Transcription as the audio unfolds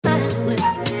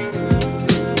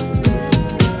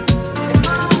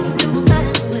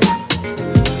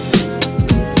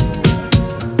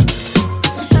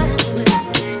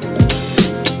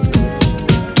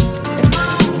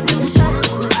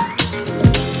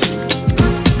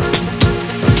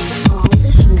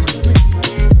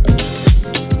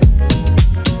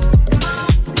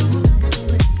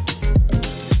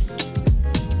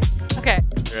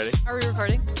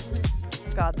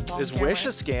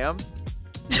Wish a scam?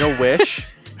 You know Wish?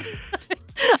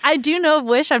 I do know of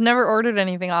Wish. I've never ordered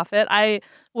anything off it. I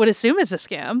would assume it's a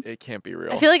scam. It can't be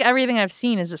real. I feel like everything I've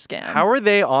seen is a scam. How are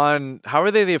they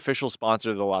the official sponsor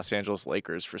of the Los Angeles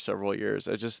Lakers for several years?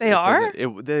 They are?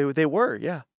 They were,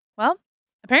 yeah. Well,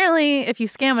 apparently, if you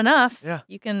scam enough, Yeah.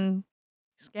 you can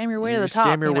scam your way to the top.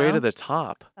 Scam your way to the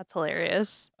top. That's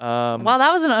hilarious. Wow,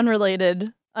 that was an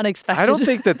unexpected. I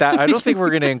don't think we're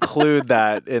going to include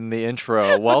that in the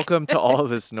intro. Welcome to All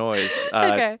This Noise.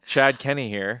 Okay. Chad Kenny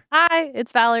here. Hi,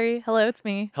 it's Valerie. Hello, it's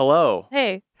me. Hello.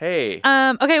 Hey. Hey.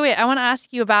 Okay, wait. I want to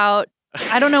ask you about.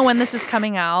 I don't know when this is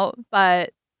coming out,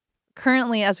 but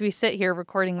currently, as we sit here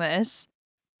recording this,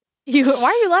 why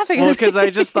are you laughing? Well, because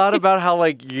I just thought about how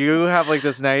like you have like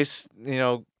this nice,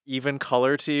 even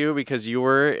color to you because you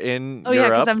were in Europe. Oh, yeah,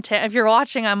 because I'm if you're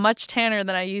watching, I'm much tanner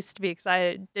than I used to be because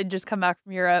I did just come back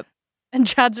from Europe. And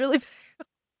Chad's really pale.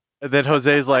 And then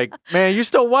Jose's like, man, you're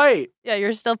still white. Yeah,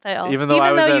 you still pale. Even though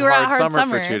I was you were at at hard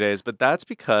summer for 2 days. But that's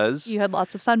because you had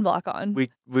lots of sunblock on.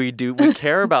 We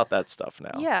care about that stuff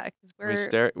now. Yeah,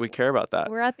 because we care about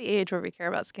that. We're at the age where we care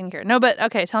about skincare. No, but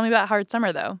okay, tell me about hard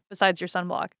summer, though, besides your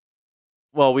sunblock.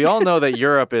 Well, we all know that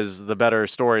Europe is the better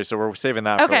story, so we're saving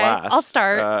that for last. Okay, I'll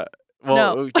start.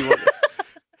 No. Do you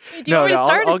want me to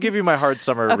start? I'll give you my hard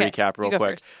summer recap real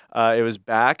quick. First. It was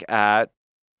back at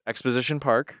Exposition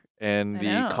Park in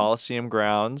the Coliseum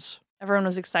grounds. Everyone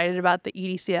was excited about the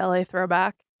EDC LA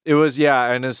throwback. It was,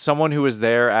 yeah, and as someone who was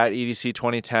there at EDC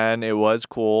 2010, it was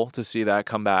cool to see that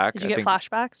come back. Did you get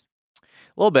flashbacks? A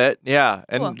little bit, yeah,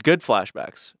 and cool. good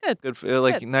flashbacks. Good.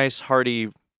 Like nice, hearty,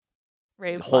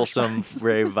 wholesome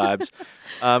rave vibes.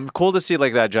 Cool to see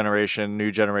like that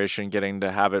new generation getting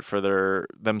to have it for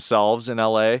themselves in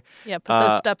LA. Yeah, put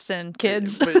those steps in,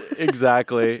 kids.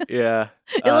 Exactly. Yeah.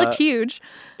 It looked huge.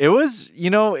 It was,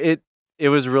 it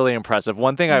was really impressive.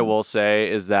 One thing I will say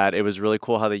is that it was really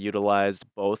cool how they utilized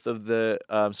both of the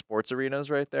sports arenas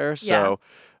right there. So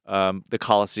the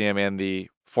Coliseum and the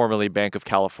formerly Bank of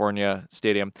California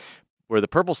Stadium, where the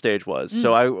purple stage was.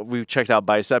 So we checked out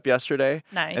Bicep yesterday.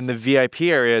 Nice. And the VIP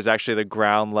area is actually the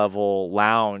ground level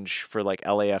lounge for like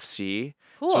LAFC.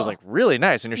 Cool. So it was like really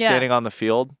nice. And you're standing on the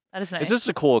field. That is nice. It's just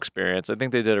a cool experience. I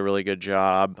think they did a really good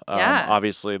job. Yeah.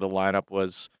 Obviously the lineup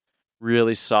was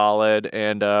really solid.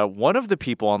 And one of the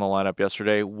people on the lineup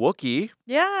yesterday, WUKI,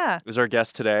 is our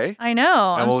guest today. I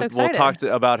know. And I'm so excited. We'll talk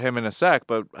about him in a sec.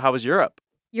 But how was Europe?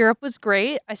 Europe was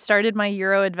great. I started my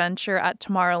Euro adventure at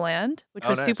Tomorrowland, which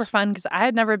was super fun because I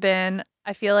had never been.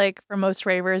 I feel like for most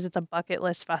ravers, it's a bucket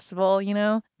list festival,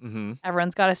 Mm-hmm.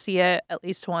 Everyone's got to see it at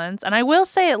least once. And I will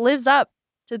say it lives up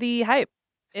to the hype.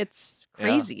 It's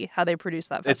crazy how they produce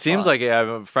that festival. It seems like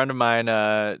a friend of mine,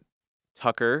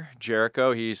 Tucker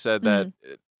Jericho, he said that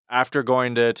after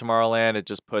going to Tomorrowland, it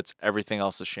just puts everything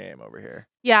else to shame over here.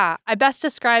 Yeah, I best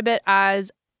describe it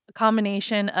as a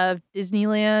combination of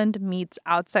Disneyland meets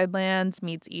Outside Lands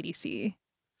meets EDC.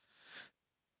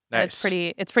 Nice.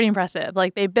 It's pretty impressive.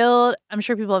 Like they build, I'm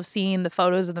sure people have seen the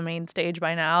photos of the main stage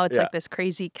by now. It's like this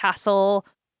crazy castle.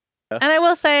 Yeah. And I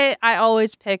will say I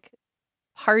always pick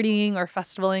partying or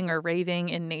festivaling or raving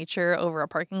in nature over a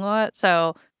parking lot.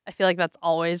 So I feel like that's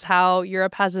always how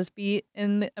Europe has this beat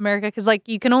in America. Because like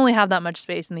you can only have that much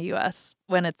space in the US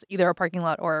when it's either a parking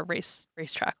lot or a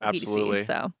racetrack. Like Absolutely. EDC,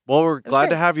 so well, we're glad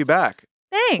to have you back.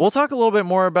 Thanks. We'll talk a little bit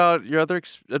more about your other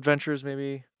adventures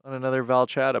maybe on another Val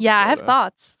Chad episode. Yeah, I have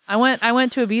thoughts. I went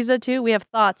to Ibiza too. We have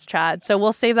thoughts, Chad. So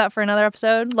we'll save that for another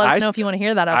episode. Let us know if you want to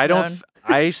hear that episode.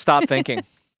 I stopped thinking.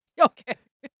 Okay.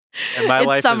 And my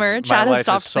life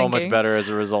is so thinking. much better as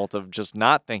a result of just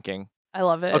not thinking. I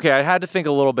love it. Okay, I had to think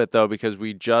a little bit though because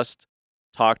we just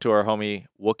talked to our homie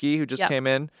WUKI who just came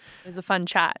in. It was a fun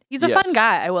chat. He's a fun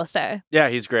guy, I will say. Yeah,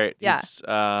 he's great. Yeah. He's,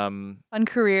 fun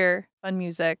career, fun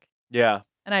music. Yeah.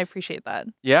 And I appreciate that.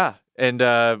 Yeah. And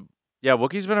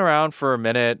WUKI's been around for a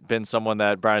minute, been someone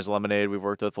that Brownie's Lemonade we've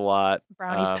worked with a lot.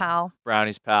 Brownie's pal.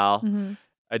 Mm-hmm.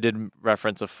 I did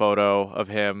reference a photo of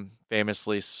him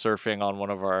famously surfing on one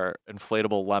of our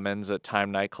inflatable lemons at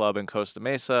Time Nightclub in Costa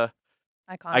Mesa.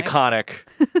 Iconic.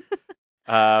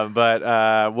 But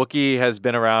WUKI has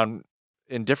been around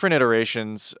in different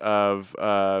iterations of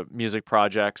music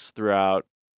projects throughout,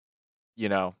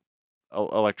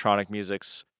 electronic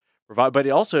music's. But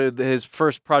also his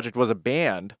first project was a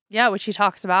band. Yeah, which he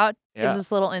talks about. Yeah. Gives us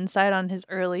a little insight on his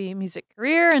early music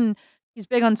career. And he's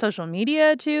big on social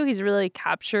media, too. He's really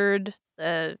captured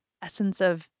the essence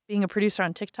of being a producer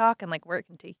on TikTok and like where it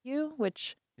can take you,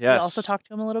 which we also talked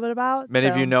to him a little bit about. Many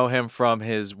of you know him from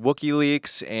his WUKI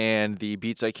Leaks and the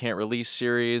Beats I Can't Release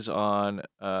series on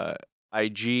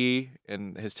IG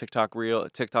and his TikTok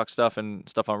stuff and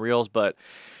stuff on Reels. But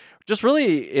just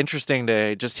really interesting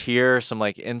to just hear some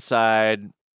like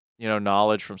inside,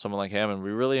 knowledge from someone like him, and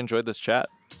we really enjoyed this chat.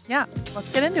 Yeah,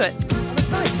 let's get into it.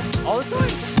 All this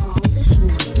noise.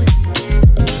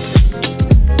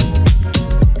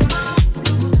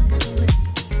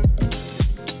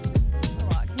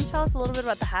 Can you tell us a little bit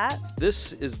about the hat?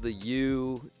 This is the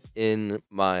U in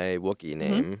my WUKI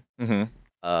name. Mm-hmm.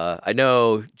 I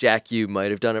know Jack U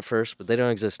might have done it first, but they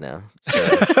don't exist now.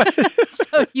 So,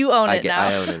 so you own it now.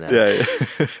 I own it now. Yeah.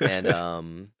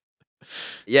 And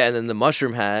and then the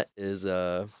mushroom hat is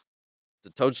the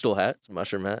toadstool hat. It's a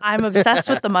mushroom hat. I'm obsessed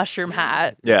with the mushroom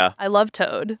hat. Yeah. I love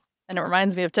Toad, and it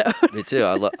reminds me of Toad. Me too.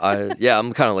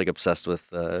 I'm kind of like obsessed with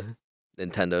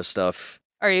Nintendo stuff.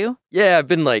 Are you? Yeah, I've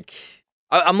been like,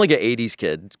 I'm like an 80s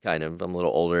kid, kind of. I'm a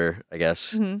little older, I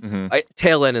guess. Mm-hmm. Mm-hmm.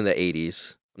 Tail end in the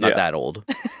 80s. I'm not that old.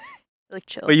 Like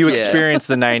chill. But you experienced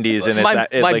the 90s and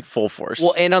it's like full force.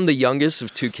 Well, and I'm the youngest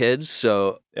of 2 kids,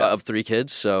 of 3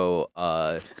 kids, so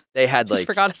they had Just like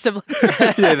forgot a sibling.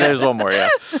 Yeah, there's one more, yeah.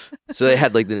 So they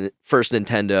had like the first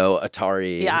Nintendo,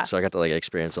 Atari, Yeah. so I got to like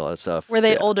experience all that stuff. Were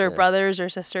they older brothers or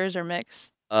sisters or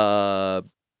mix?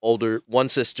 Older, one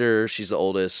sister, she's the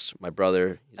oldest. My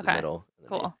brother, he's the middle.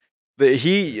 Cool.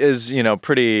 He is,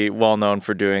 pretty well known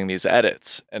for doing these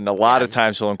edits, and a lot of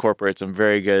times he'll incorporate some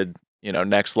very good,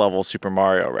 next level Super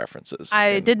Mario references.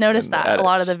 I did notice that a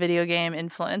lot of edits. the video game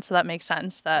influence, so that makes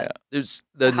sense. That There's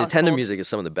the Nintendo household. music is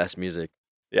some of the best music.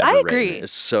 Yeah, I ever written. agree.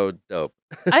 It's so dope.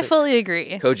 I fully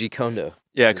agree. Koji Kondo.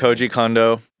 Yeah, Koji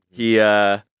Kondo.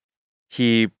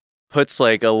 He puts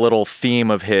like a little theme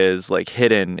of his like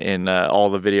hidden in all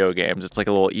the video games. It's like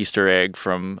a little Easter egg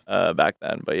from back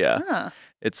then. But yeah,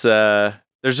 it's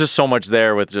there's just so much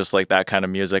there with just like that kind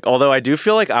of music. Although I do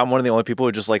feel like I'm one of the only people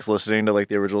who just likes listening to like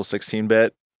the original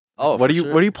 16-bit. Oh, what are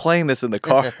you playing this in the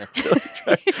car?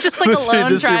 Just like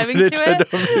alone driving to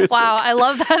it. Music. Wow, I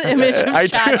love that image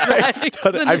of Chad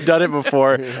driving. I've done it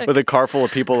before with a car full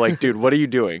of people. Like, dude, what are you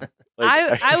doing?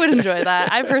 Like, I would enjoy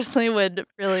that. I personally would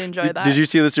really enjoy that. Did you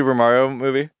see the Super Mario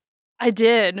movie? I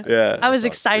did. Yeah, I was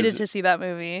excited to see that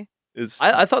movie.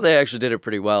 I thought they actually did it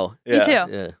pretty well. Yeah. Me too.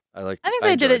 Yeah, I think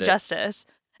they did it justice.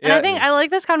 And I think I like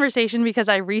this conversation because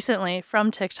I recently, from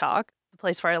TikTok, the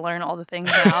place where I learn all the things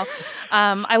now,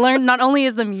 I learned not only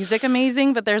is the music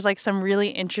amazing, but there's like some really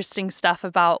interesting stuff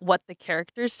about what the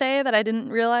characters say that I didn't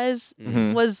realize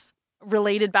was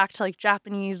related back to like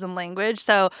Japanese and language.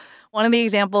 So one of the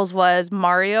examples was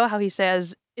Mario, how he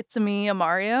says, "It's a me, a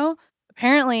Mario."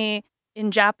 Apparently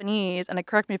in Japanese, and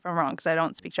correct me if I'm wrong because I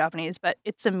don't speak Japanese, but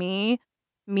 "it's a me"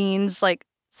 means like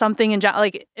something in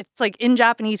like it's like in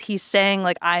Japanese he's saying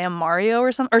like I am Mario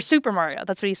or something, or Super Mario.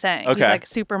 That's what he's saying. Okay. He's like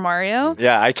Super Mario.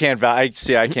 Yeah, I can't. I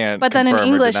can't. But then in confirm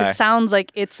or English deny. it sounds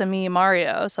like "it's a me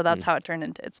Mario," so that's how it turned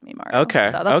into "it's me Mario."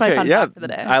 Okay. So that's my fun fact for the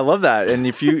day. I love that. And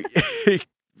if you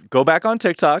go back on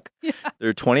TikTok, there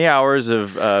are 20 hours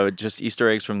of just Easter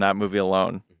eggs from that movie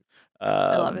alone.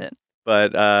 I love it.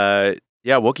 But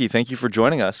yeah, WUKI, thank you for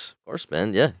joining us. Of course,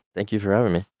 man. Yeah, thank you for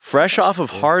having me. Fresh off of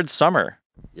Hard Summer.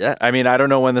 Yeah. I mean, I don't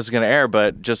know when this is going to air,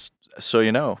 but just so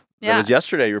you know, it was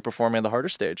yesterday you were performing on the Harder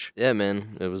stage. Yeah,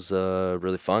 man. It was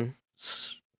really fun.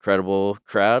 Incredible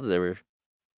crowd.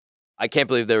 I can't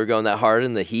believe they were going that hard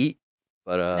in the heat,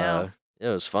 but yeah, it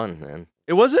was fun, man.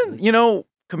 It wasn't,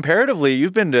 comparatively,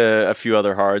 you've been to a few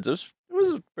other Hards. It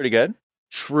was pretty good.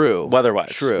 True. Weather-wise.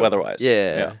 True. Weather-wise.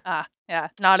 Yeah. Yeah.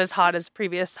 Not as hot as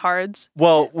previous Hards.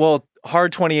 Well,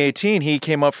 Hard 2018, he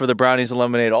came up for the Brownies and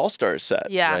Lemonade All-Stars set.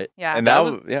 Yeah. Right? Yeah. And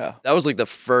that was like the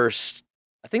first,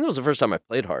 I think it was the first time I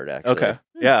played Hard, actually. Okay.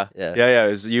 Yeah. It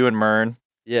was you and Mern.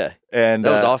 Yeah. And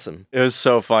that was awesome. It was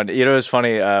so fun. It was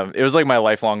funny. It was like my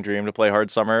lifelong dream to play Hard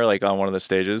Summer, like on one of the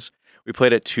stages. We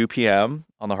played at 2 p.m.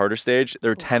 on the Harder stage.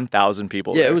 There were 10,000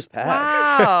 people there. It was packed.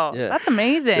 Wow. Yeah. That's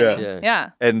amazing.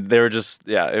 Yeah. And they were just,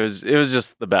 it was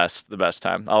just the best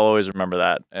time. I'll always remember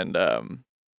that. And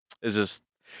it's just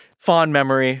fond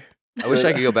memory. I wish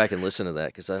I could go back and listen to that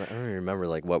because I don't even remember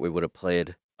like what we would have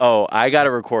played. Oh, I got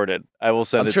it recorded. I will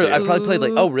send it to you. I probably played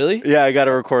like, oh, really? Yeah, I got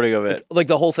a recording of it. Like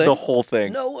the whole thing? The whole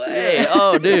thing. No way.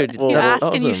 Oh, dude. You ask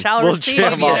and you shall receive.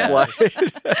 We'll jam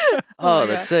offline. Oh,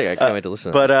 that's sick. I can't wait to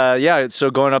listen to that. But yeah,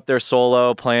 so going up there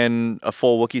solo, playing a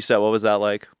full WUKI set, what was that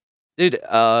like? Dude, it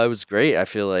was great. I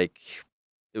feel like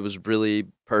it was really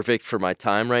perfect for my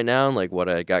time right now and like what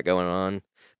I got going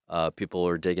on. People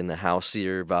are digging the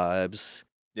houseier vibes.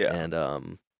 Yeah.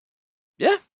 And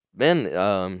yeah,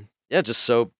 man, yeah, just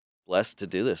so blessed to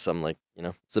do this. I'm like,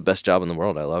 it's the best job in the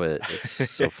world. I love it.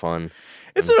 It's so fun.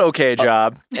 It's an okay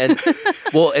job. And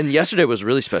yesterday was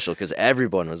really special because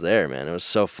everyone was there, man. It was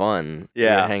so fun.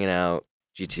 Yeah. We were hanging out,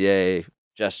 GTA,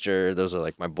 Gesture. Those are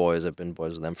like my boys. I've been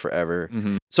boys with them forever.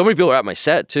 Mm-hmm. So many people were at my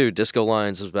set too. Disco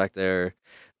Lines was back there.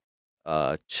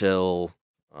 Chill.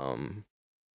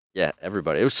 Yeah,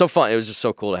 everybody. It was so fun. It was just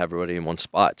so cool to have everybody in one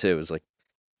spot too. It was like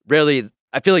rarely.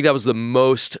 I feel like that was the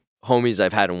most homies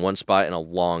I've had in one spot in a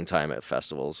long time at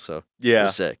festivals. So it Yeah.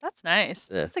 was sick. That's nice.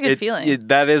 Yeah. That's a good feeling.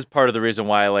 That is part of the reason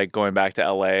why I like going back to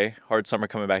LA. Hard Summer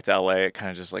coming back to LA, it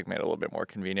kind of just like made it a little bit more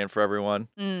convenient for everyone.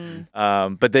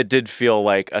 But that did feel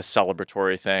like a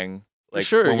celebratory thing. Like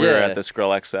sure, when we were yeah. at the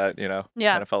Skrillex set, you know,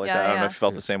 Yeah, kind of felt like yeah, that. I don't know yeah. if you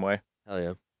felt the same way. Hell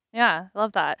yeah. Yeah, I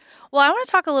love that. Well, I want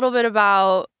to talk a little bit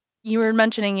about, you were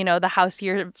mentioning, you know, the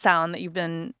houseier sound that you've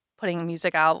been putting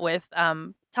music out with.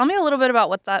 Tell me a little bit about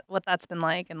what that's been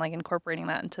like and like incorporating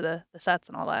that into the sets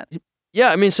and all that. Yeah,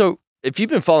 I mean, so if you've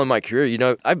been following my career, you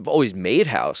know, I've always made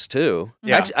house too.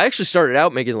 Yeah. I actually started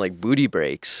out making like booty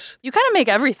breaks. You kind of make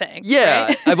everything. Yeah,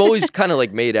 right? I've always kind of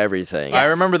like made everything. I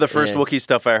remember the first And- WUKI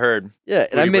stuff I heard. Yeah,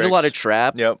 and I Booty made a lot of breaks.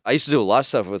 trap. Yep. I used to do a lot of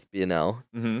stuff with B&L.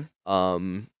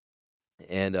 Mm-hmm.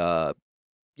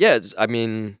 Yeah, I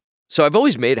mean, so I've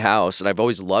always made house and I've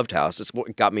always loved house. It's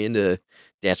what got me into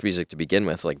dance music to begin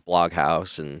with, like Blog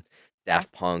House and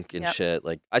Daft Punk and Yep. shit.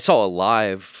 Like I saw a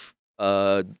live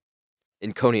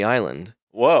in Coney Island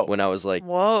Whoa. when I was like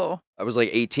Whoa.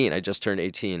 18. I just turned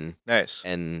 18, Nice.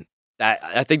 and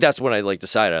I think that's when I like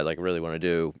decided I like really want to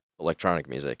do electronic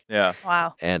music. Yeah.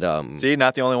 Wow. And See,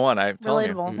 not the only one. I'm telling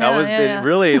you. Relatable. That Yeah, was yeah. it.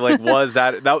 Really like was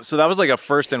that. So that was like a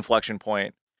first inflection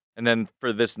point. And then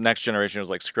for this next generation, it was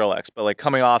like Skrillex. But like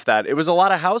coming off that, it was a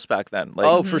lot of house back then. Like,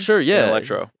 oh, for sure, and yeah.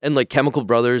 electro. And like Chemical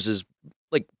Brothers is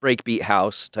like breakbeat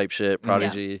house type shit.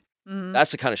 Prodigy. Mhm. That's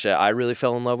the kind of shit I really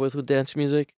fell in love with dance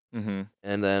music. Mm-hmm.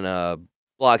 And then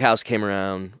Blog House came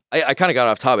around. I kind of got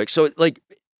off topic. So like,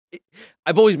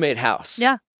 I've always made house.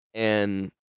 Yeah.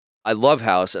 And I love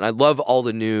house, and I love all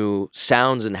the new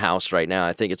sounds in house right now.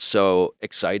 I think it's so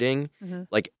exciting. Mhm.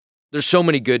 Like, there's so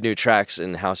many good new tracks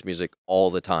in house music all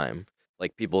the time.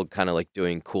 Like people kind of like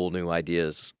doing cool new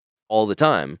ideas all the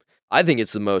time. I think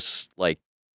it's the most like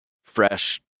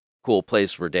fresh, cool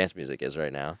place where dance music is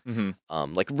right now.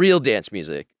 Mm-hmm. Like real dance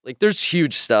music. Like there's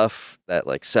huge stuff that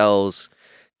like sells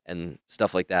and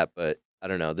stuff like that, but I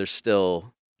don't know. There's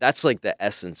still that's like the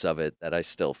essence of it that I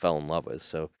still fell in love with.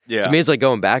 So Yeah. to me, it's like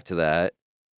going back to that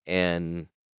and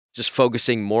just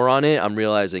focusing more on it. I'm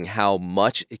realizing how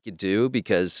much it could do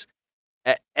because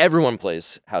everyone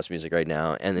plays house music right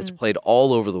now, and it's played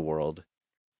all over the world.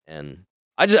 And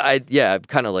I've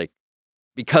kind of like,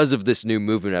 because of this new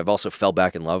movement, I've also fell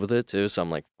back in love with it too. So I'm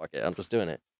like, fuck it, I'm just doing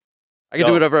it. I can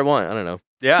do whatever I want. I don't know.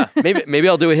 Yeah. Maybe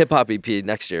I'll do a hip hop EP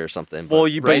next year or something. But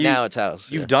right now it's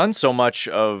house. You've done so much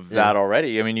of that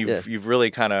already. I mean, Yeah. you've really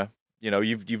kind of, you know,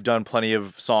 you've done plenty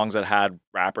of songs that had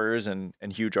rappers and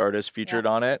huge artists featured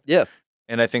on it. Yeah.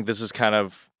 And I think this is kind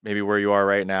of maybe where you are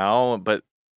right now, but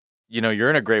you know, you're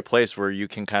in a great place where you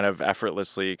can kind of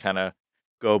effortlessly kind of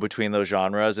go between those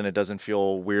genres and it doesn't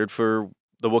feel weird for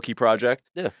the WUKI project.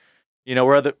 Yeah. You know,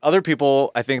 where other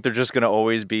people, I think they're just going to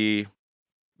always be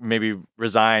maybe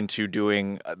resigned to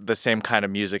doing the same kind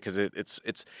of music because it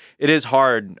is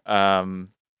hard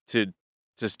to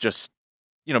just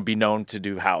you know be known to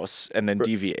do house and then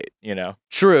deviate, you know.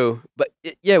 True, but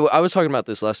I was talking about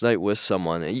this last night with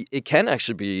someone. It can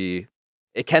also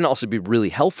be really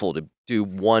helpful to do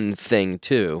one thing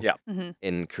too. Yeah. Mhm.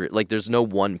 In career, like there's no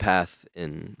one path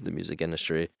in the music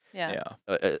industry. Yeah.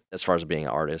 As far as being an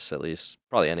artist, at least,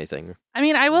 probably anything. I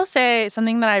mean, I will say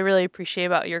something that I really appreciate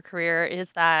about your career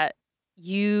is that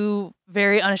you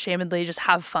very unashamedly just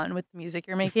have fun with the music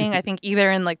you're making. I think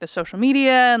either in like the social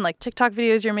media and like TikTok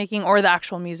videos you're making or the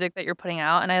actual music that you're putting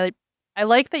out. And I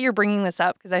like that you're bringing this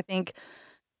up because I think,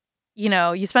 you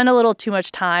know, you spend a little too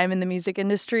much time in the music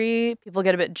industry. People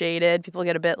get a bit jaded. People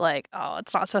get a bit like, oh,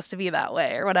 it's not supposed to be that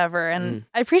way or whatever. And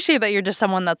I appreciate that you're just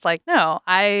someone that's like, no,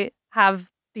 I have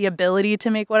the ability to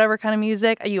make whatever kind of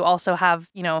music. You also have,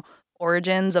 you know,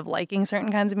 origins of liking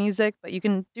certain kinds of music, but you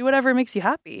can do whatever makes you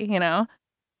happy, you know?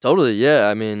 Totally, yeah.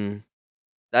 I mean,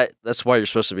 that's why you're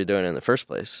supposed to be doing it in the first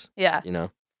place. Yeah. You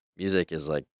know, music is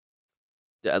like,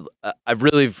 I've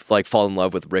really like fallen in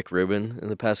love with Rick Rubin in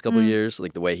the past couple of years,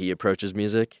 like the way he approaches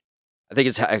music. I think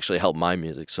it's actually helped my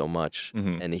music so much.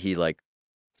 And he like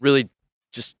really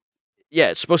just,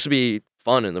 it's supposed to be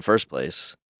fun in the first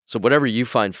place. So whatever you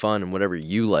find fun and whatever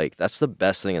you like, that's the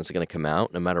best thing that's going to come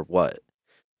out no matter what.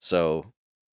 So,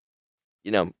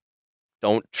 you know,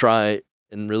 don't try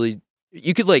and really,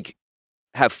 you could like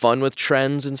have fun with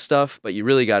trends and stuff, but you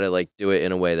really got to like do it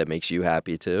in a way that makes you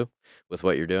happy too with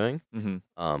what you're doing.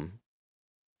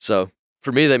 So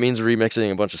for me, that means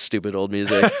remixing a bunch of stupid old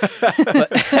music.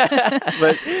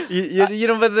 but you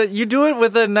know, but you do it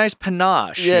with a nice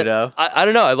panache. Yeah, you know, I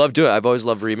don't know. I love doing it. I've always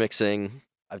loved remixing.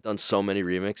 I've done so many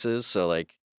remixes, so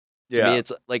like to me,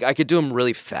 it's like I could do them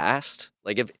really fast.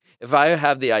 Like if I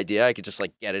have the idea, I could just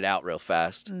like get it out real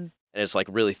fast, and it's like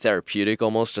really therapeutic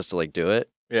almost just to like do it.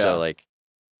 Yeah. So like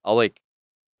I'll like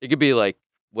it could be like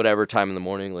whatever time in the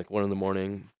morning, like 1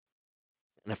 a.m,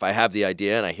 and if I have the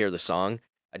idea and I hear the song,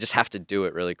 I just have to do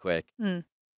it really quick. And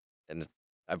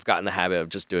I've gotten the habit of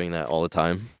just doing that all the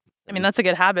time. I mean, that's a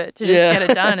good habit to just get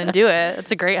it done and do it.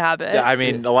 It's a great habit. Yeah, I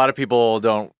mean, a lot of people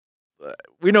don't.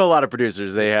 We know a lot of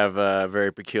producers. They have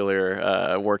very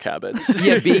peculiar work habits.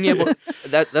 Yeah, being able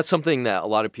that's something that a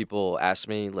lot of people ask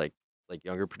me, like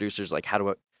younger producers, like how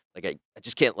do I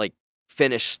just can't like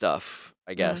finish stuff,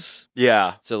 I guess.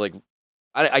 Yeah. So like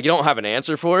I don't have an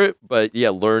answer for it, but yeah,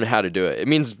 learn how to do it. It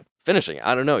means finishing.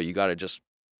 I don't know. You got to just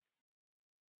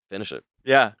finish it.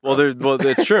 Yeah. Well,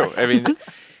 it's true. I mean,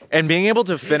 and being able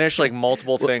to finish like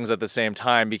multiple things at the same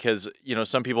time, because, you know,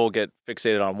 some people get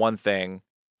fixated on one thing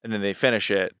and then they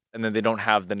finish it and then they don't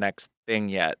have the next thing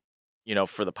yet, you know,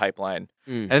 for the pipeline.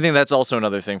 And I think that's also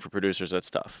another thing for producers that's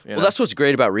tough. Well, that's what's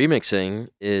great about remixing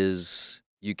is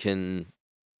you can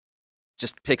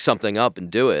just pick something up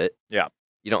and do it. Yeah.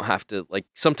 You don't have to, like,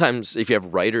 sometimes if you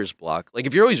have writer's block, like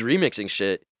if you're always remixing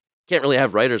shit, you can't really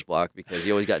have writer's block because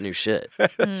you always got new shit.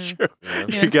 That's true.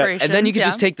 You know? And then you can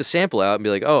just take the sample out and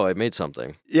be like, oh, I made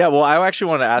something. Yeah, well, I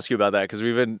actually want to ask you about that because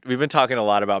we've been talking a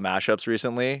lot about mashups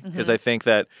recently, because I think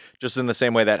that just in the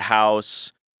same way that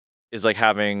house is like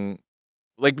having,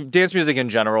 like dance music in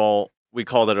general, we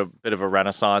called it a bit of a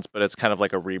renaissance, but it's kind of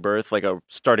like a rebirth, like a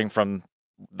starting from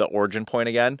the origin point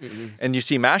again. And you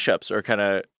see mashups are kind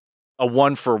of a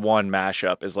 1-for-1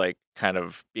 mashup is like kind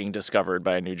of being discovered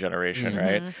by a new generation,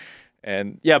 right?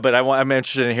 And yeah, but I'm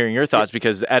interested in hearing your thoughts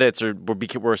because edits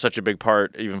were such a big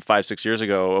part even 5-6 years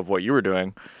ago of what you were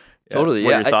doing. Totally.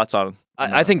 What are your thoughts on?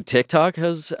 I think TikTok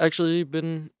has actually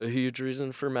been a huge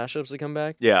reason for mashups to come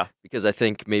back. Yeah, because I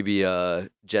think maybe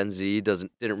Gen Z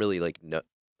didn't really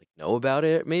know about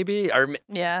it, maybe, or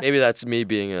maybe that's me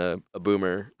being a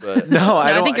boomer. But no,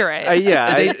 I think you're right.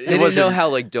 They didn't know how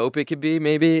like dope it could be,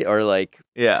 maybe, or like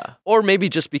or maybe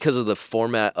just because of the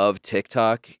format of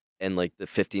TikTok and like the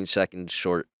 15-second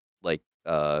short like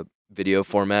video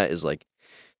format is like.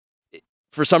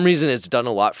 For some reason, it's done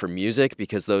a lot for music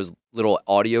because those little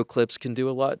audio clips can do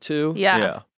a lot too.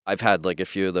 Yeah. I've had like a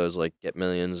few of those like get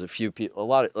millions. A few people, a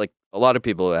lot of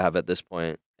people have at this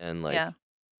point, and like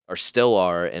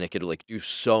are, and it could like do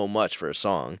so much for a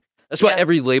song. That's what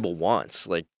every label wants.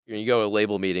 Like when you go to a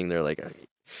label meeting, they're like,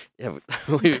 "Yeah,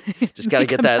 we just got to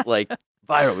get that like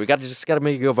viral. We just got to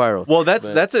make it go viral." Well, that's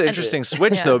an interesting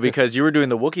switch though, because you were doing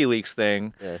the WUKI leaks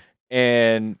thing,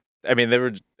 and. I mean,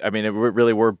 it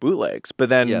really were bootlegs, but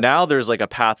then now there's like a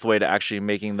pathway to actually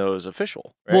making those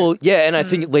official. Right? Well, yeah, and I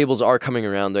think labels are coming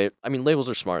around. Labels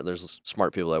are smart. There's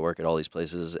smart people that work at all these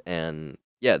places, and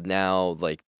now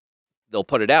like they'll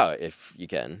put it out if you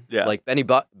can. Yeah, like Benny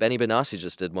Benassi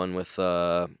just did one with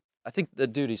I think the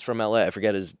dude, he's from LA. I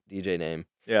forget his DJ name.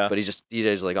 Yeah, but he just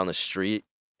DJs like on the street,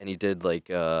 and he did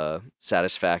like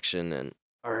Satisfaction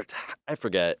or I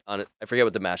forget what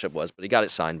the mashup was, but he got it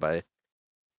signed by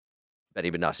Benny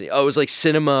Benassi. Oh, it was like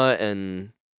Cinema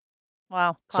and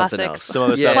classics.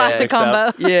 Something else. Classic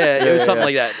combo. Yeah, it was something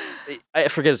like that. I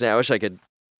forget his name. I wish I could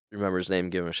remember his name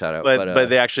and give him a shout out. But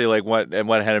they actually like went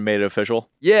ahead and made it official.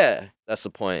 Yeah, that's the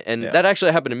point. And that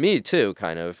actually happened to me too,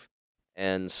 kind of.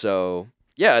 And so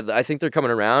yeah, I think they're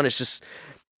coming around.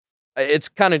 It's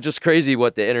kind of just crazy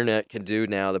what the internet can do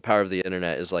now. The power of the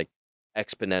internet is like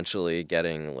exponentially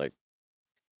getting like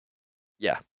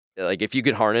like if you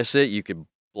could harness it, you could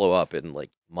blow up in like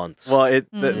months. Well,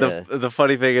 the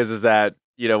funny thing is that,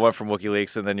 you know, went from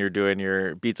WikiLeaks and then you're doing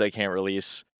your Beats I Can't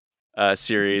Release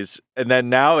series, and then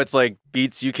now it's like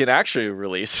beats you can actually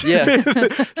release. Yeah,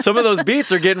 some of those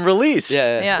beats are getting released.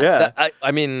 Yeah.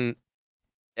 I mean,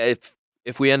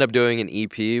 if we end up doing an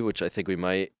EP, which I think we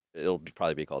might, it'll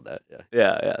probably be called that.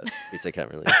 Yeah. Beats I Can't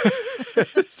Release.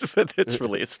 But it's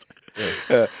released.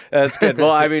 Yeah. That's good.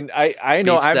 Well, I mean, I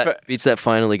know beats that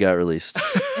finally got released.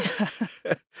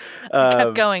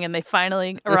 Kept going and they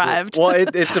finally arrived. Well,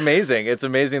 it's amazing. It's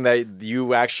amazing that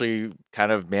you actually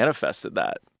kind of manifested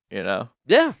that, you know?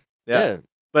 Yeah.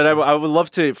 But I would love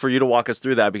for you to walk us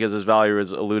through that, because as Valerie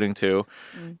was alluding to,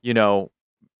 you know,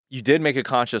 you did make a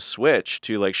conscious switch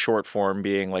to like short form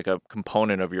being like a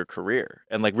component of your career,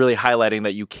 and like really highlighting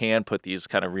that you can put these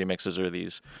kind of remixes or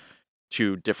these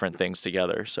two different things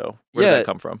together. So where did that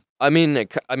come from? I mean, it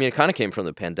kind of came from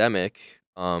the pandemic.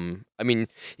 I mean,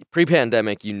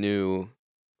 pre-pandemic, you knew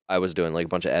I was doing like a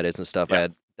bunch of edits and stuff. Yeah.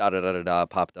 I had da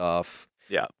popped off.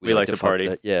 Yeah, we like to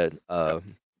party. Yeah.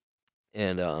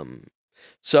 And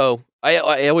so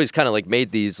I always kind of like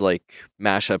made these like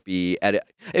mashup-y edit.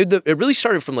 It really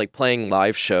started from like playing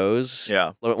live shows.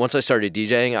 Yeah. Once I started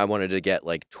DJing, I wanted to get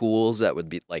like tools that would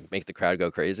be like make the crowd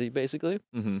go crazy, basically.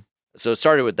 Mm-hmm. So it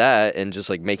started with that and just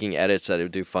like making edits that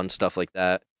would do fun stuff like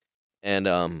that. And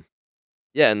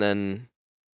yeah, and then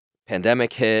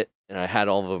pandemic hit and I had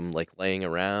all of them like laying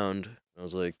around. I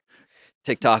was like,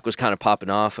 TikTok was kind of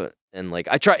popping off, and like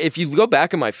if you go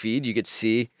back in my feed, you could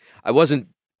see I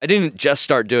didn't just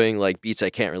start doing like beats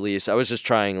I can't release. I was just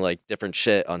trying like different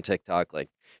shit on TikTok, like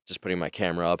just putting my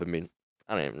camera up. I mean,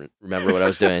 I don't even remember what I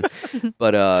was doing,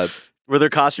 but were there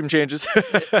costume changes?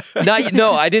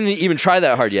 No, I didn't even try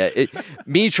that hard yet.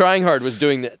 Me trying hard was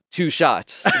doing the 2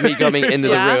 shots. Me coming into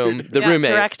the room, the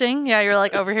roommate directing. Yeah, you're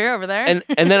like over here, over there, and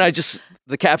then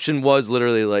the caption was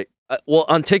literally like. Well,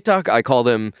 on TikTok, I call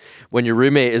them when your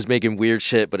roommate is making weird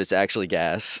shit, but it's actually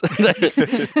gas.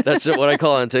 That's what I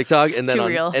call on TikTok. And then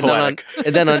on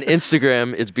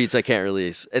Instagram, it's beats I can't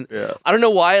release. And I don't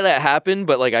know why that happened,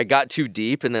 but like I got too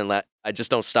deep, and then I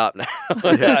just don't stop now.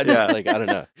 Yeah. Like I don't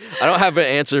know. I don't have an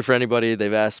answer for anybody.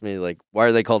 They've asked me like, why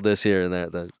are they called this here and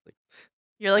that? Like,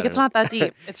 you're like, it's not that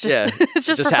deep. It's just it's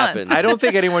just for happened. fun. I don't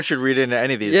think anyone should read into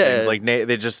any of these things. Like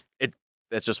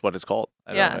that's just what it's called.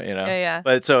 I don't know, you know? Yeah.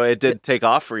 But so it did take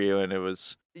off for you, and it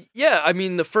was... Yeah, I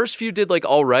mean, the first few did, like,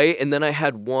 all right, and then I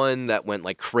had one that went,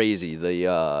 like, crazy.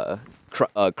 The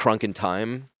Crunk in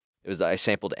Time. I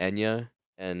sampled Enya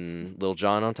and Lil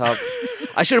Jon on top.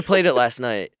 I should have played it last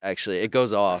night, actually. It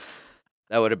goes off.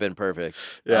 That would have been perfect.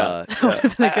 Yeah. That would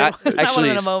have been a good one. That would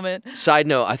have been a moment. Side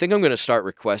note, I think I'm going to start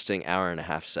requesting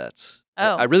 1.5-hour sets.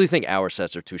 Oh. I really think hour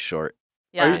sets are too short.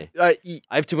 Yeah. I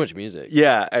have too much music.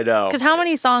 Yeah, I know. Because how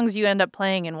many songs you end up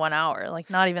playing in 1 hour? Like,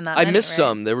 not even that many, I missed right?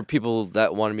 some. There were people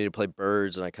that wanted me to play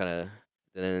Birds, and I kind of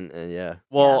didn't, and yeah.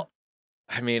 Well,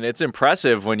 I mean, it's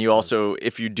impressive when you also,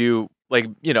 if you do, like,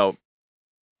 you know,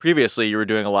 previously you were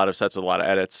doing a lot of sets with a lot of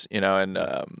edits, you know, and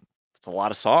it's a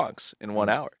lot of songs in 1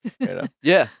 hour, you know?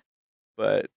 Yeah.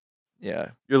 But,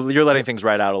 yeah, you're letting things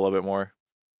ride out a little bit more.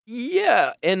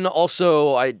 Yeah, and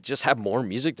also I just have more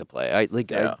music to play.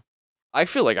 I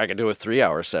feel like I could do a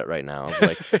 3-hour set right now, of,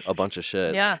 like a bunch of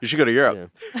shit. Yeah. You should go to Europe.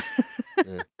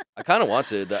 Yeah. I kind of want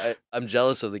to. I'm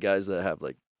jealous of the guys that have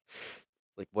like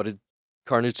what did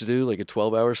Carnage do? Like a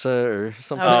 12-hour set or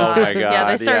something? Oh my god!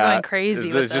 Yeah, they start going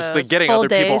crazy. It's just like getting other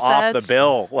people off the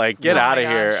bill. Like, get out of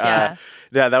here.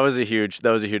 Yeah, that was a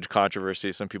huge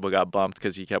controversy. Some people got bumped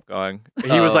because he kept going.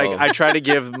 He was like, I try to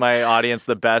give my audience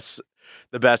the best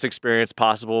experience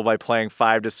possible by playing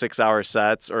 5 to 6 hour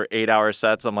sets or 8-hour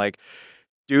sets. I'm like,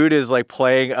 dude is like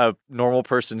playing a normal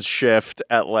person's shift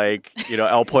at like, you know,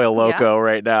 El Pollo Loco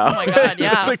right now. Oh my god,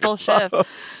 yeah, full shift.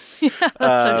 Yeah,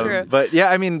 that's so true. But yeah,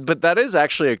 I mean, but that is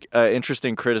actually an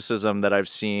interesting criticism that I've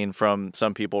seen from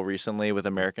some people recently with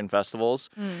American festivals,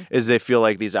 is they feel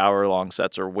like these hour-long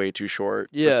sets are way too short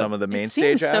for some of the main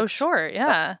stage acts. So short,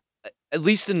 yeah. At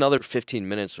least another 15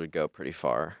 minutes would go pretty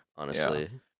far, honestly.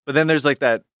 Yeah. But then there's like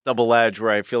that double edge where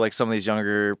I feel like some of these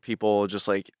younger people just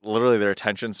like literally their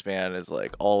attention span is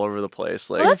like all over the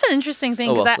place. Like, well, that's an interesting thing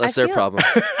because that's their problem.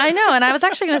 I know, and I was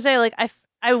actually going to say like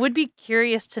I would be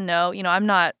curious to know. You know, I'm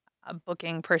not a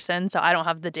booking person, so I don't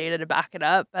have the data to back it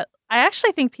up. But I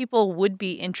actually think people would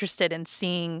be interested in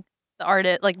seeing the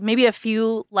artist, like maybe a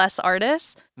few less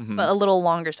artists, but a little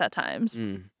longer set times.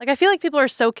 Like I feel like people are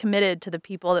so committed to the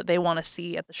people that they want to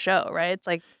see at the show, right? It's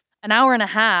like an hour and a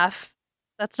half.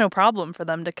 That's no problem for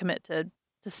them to commit to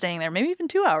staying there. Maybe even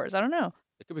 2 hours. I don't know.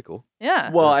 It could be cool. Yeah.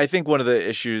 Well, I think one of the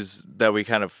issues that we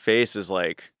kind of face is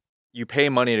like you pay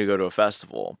money to go to a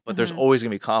festival, but there's always going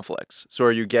to be conflicts. So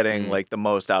are you getting like the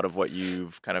most out of what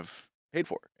you've kind of paid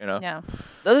for, you know? Yeah.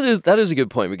 That is a good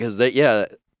point because there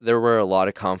were a lot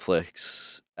of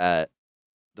conflicts at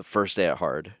the first day at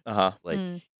Hard.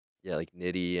 Like like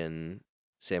Nitty and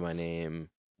Say My Name.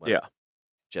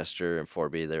 Gesture and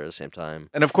 4B there at the same time.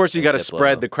 And of course you got to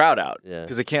spread the crowd out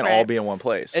because it can't all be in one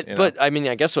place. But I mean,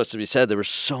 I guess what's to be said, there were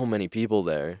so many people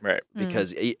there. Right.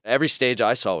 Because every stage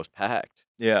I saw was packed.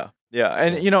 Yeah. Yeah.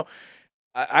 And, you know,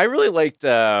 I really liked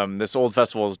this old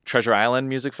festival, Treasure Island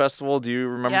Music Festival. Do you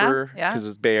remember? Yeah. Because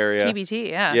it's Bay Area. TBT,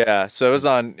 yeah. Yeah. So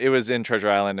it was in Treasure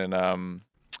Island in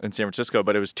San Francisco,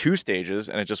 but it was 2 stages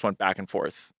and it just went back and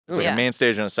forth. It was like a main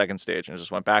stage and a second stage and it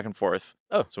just went back and forth.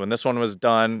 Oh. So when this one was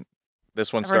done,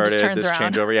 this one Everyone started, this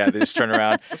changeover. Yeah, they just turn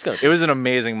around. It was an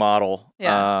amazing model.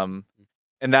 Yeah.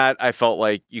 And that I felt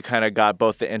like you kind of got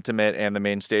both the intimate and the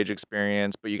main stage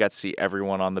experience, but you got to see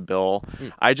everyone on the bill.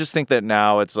 I just think that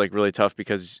now it's like really tough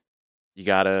because you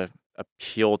got a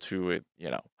appeal to it.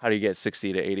 How do you get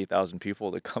 60 to 80,000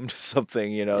 people to come to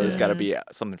something? There's got to be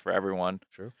something for everyone.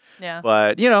 True. Yeah.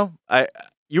 But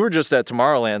you were just at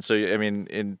Tomorrowland, so I mean,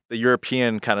 in the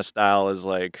European kind of style is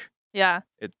like, yeah,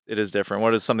 it is different.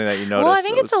 What is something that you noticed? Well, I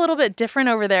think it's a little bit different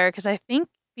over there because I think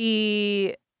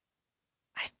the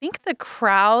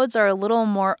crowds are a little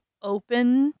more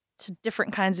open to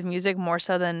different kinds of music more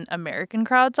so than American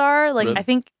crowds are. Like,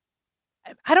 Really?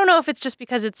 I don't know if it's just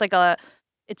because it's like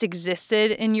it's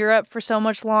existed in Europe for so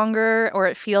much longer, or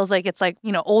it feels like it's like,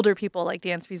 older people like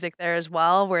dance music there as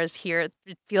well, whereas here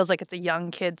it feels like it's a young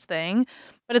kids thing.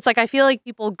 But it's like, I feel like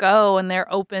people go and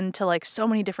they're open to like so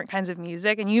many different kinds of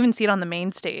music, and you even see it on the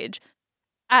main stage.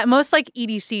 At most like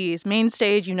EDCs, main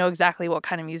stage, you know exactly what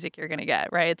kind of music you're going to get,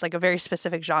 right? It's like a very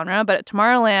specific genre. But at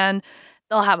Tomorrowland,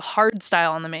 they'll have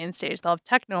hardstyle on the main stage. They'll have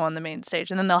techno on the main stage.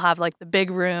 And then they'll have like the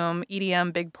big room,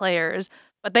 EDM, big players.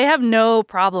 But they have no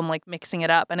problem like mixing it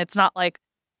up. And it's not like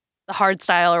the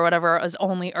hardstyle or whatever is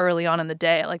only early on in the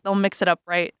day. Like they'll mix it up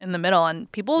right in the middle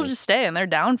and people will just stay and they're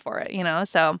down for it,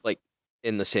 So like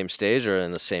in the same stage or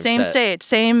in the same set? stage,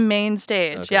 same main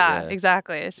stage. Okay, yeah,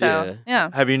 exactly. So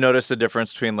yeah. Have you noticed the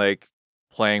difference between like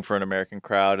playing for an American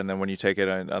crowd and then when you take it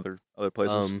in other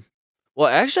places? Well,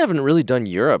 I actually haven't really done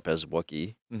Europe as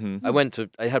WUKI. Mm-hmm.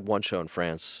 I had one show in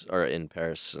France or in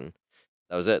Paris, and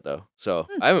that was it though. So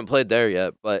I haven't played there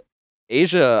yet, but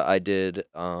Asia I did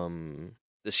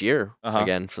this year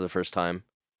again for the first time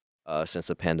since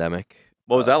the pandemic.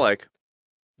 What was that like?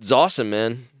 It's awesome,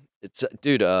 man. It's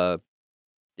dude.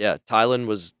 Yeah, Thailand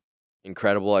was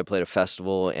incredible. I played a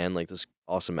festival and like this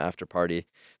awesome after party.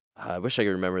 I wish I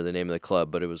could remember the name of the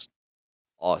club, but it was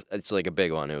awesome. It's like a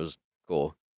big one. It was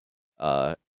cool.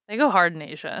 They go hard in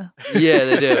Asia. Yeah,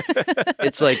 they do.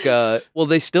 It's like well,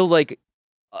 they still like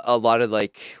a lot of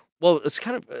like. Well, it's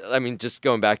kind of. I mean, just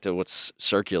going back to what's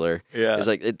circular. Yeah, is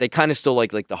like they kind of still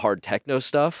like the hard techno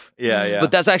stuff. Yeah. But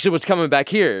that's actually what's coming back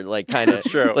here. Like kind of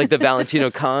true. Like the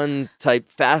Valentino Khan type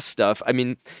fast stuff. I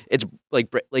mean, it's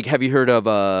like have you heard of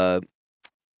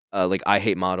like I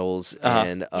Hate Models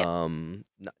and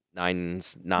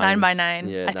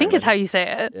 9x9. Yeah, I think is how you say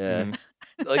it. Yeah. Mhm.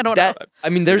 Like I don't that, know. I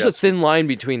mean, there's a thin line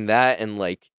between that and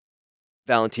like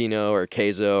Valentino or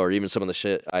Keizo or even some of the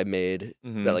shit I made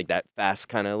that like that fast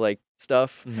kind of like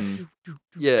stuff.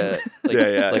 Yeah, like,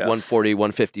 like 140,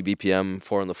 150 BPM,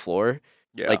 4 on the floor.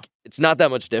 Yeah. Like it's not that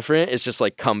much different. It's just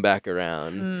like come back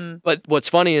around. But what's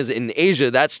funny is in Asia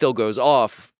that still goes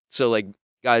off. So like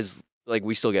guys, like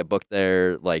we still get booked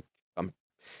there. Like I'm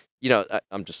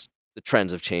just. The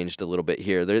trends have changed a little bit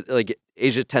here. They're like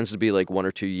Asia tends to be like 1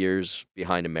 or 2 years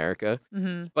behind America,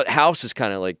 but house is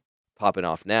kind of like popping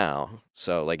off now.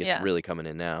 So like it's really coming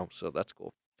in now. So that's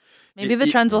cool. Maybe the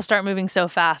trends will start moving so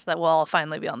fast that we'll all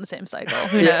finally be on the same cycle.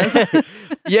 Who knows?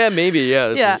 Yeah, maybe.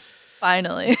 Yeah. Yeah.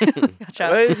 Finally.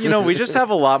 Gotcha. We just have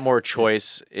a lot more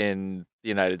choice in the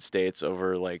United States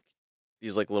over like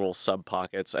these like little sub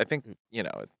pockets. I think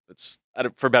it's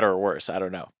for better or worse. I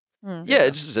don't know. Yeah,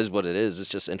 it just is what it is. It's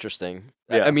just interesting.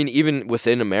 Yeah. I mean, even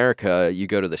within America, you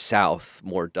go to the South,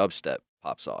 more dubstep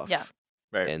pops off. Yeah.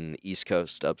 Right. And the East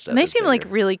Coast dubstep. And they is seem like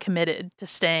bigger. really committed to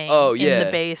staying in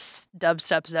the bass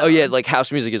dubstep zone. Oh yeah, like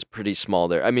house music is pretty small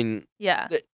there. I mean, yeah,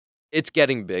 it's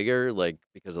getting bigger, like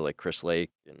because of like Chris Lake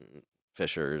and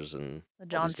Fishers and the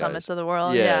John Summits of the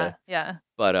world. Yeah.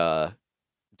 But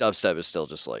dubstep is still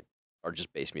just like, or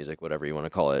just bass music, whatever you want to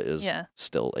call it, is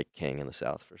still like king in the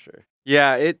South for sure.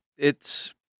 Yeah,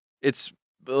 it's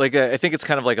like I think it's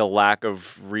kind of like a lack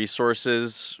of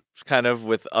resources kind of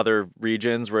with other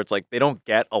regions where it's like they don't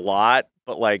get a lot,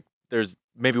 but like there's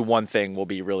maybe one thing will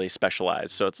be really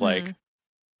specialized. So it's like,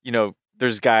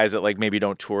 there's guys that like maybe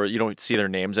don't tour, you don't see their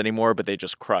names anymore, but they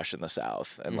just crush in the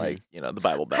South and like, the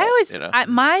Bible Belt.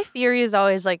 My theory is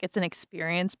always like it's an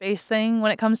experience-based thing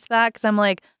when it comes to that, because I'm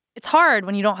like, it's hard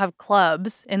when you don't have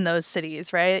clubs in those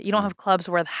cities, right? You don't have clubs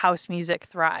where the house music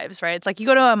thrives, right? It's like you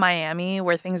go to a Miami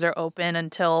where things are open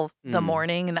until the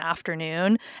morning and the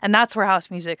afternoon, and that's where house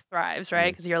music thrives,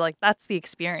 right? Because you're like, that's the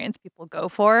experience people go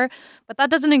for. But that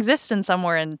doesn't exist in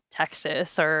somewhere in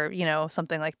Texas or,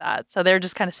 something like that. So they're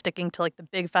just kind of sticking to like the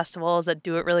big festivals that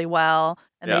do it really well,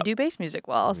 and they do bass music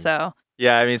well, so...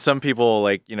 Yeah, I mean, some people,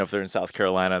 like, if they're in South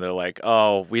Carolina, they're like,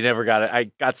 oh, we never got it.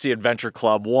 I got to see Adventure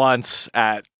Club once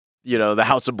at... the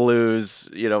House of Blues,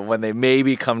 when they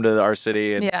maybe come to our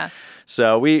city. And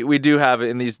so we do have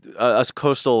in these, us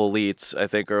coastal elites, I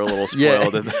think, are a little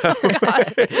spoiled. In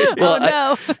that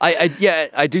well,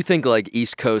 I do think like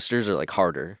East Coasters are like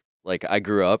harder. Like I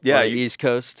grew up on the East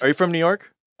Coast. Are you from New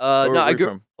York? No,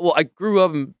 I grew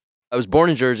up I was born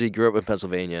in Jersey, grew up in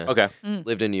Pennsylvania. Okay.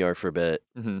 Lived in New York for a bit,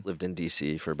 lived in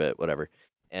DC for a bit, whatever.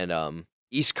 And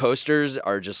East Coasters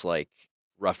are just like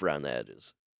rough around the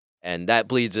edges. And that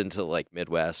bleeds into like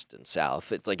Midwest and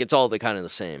South. It's like it's all the kind of the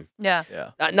same. Yeah.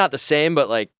 Not the same, but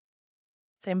like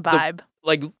same vibe.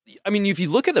 I mean, if you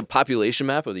look at the population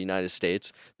map of the United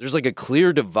States, there's like a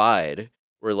clear divide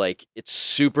where like it's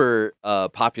super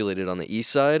populated on the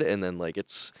east side, and then like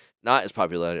it's not as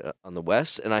populated on the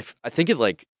west. And I think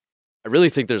I really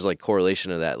think there's like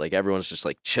correlation to that. Like everyone's just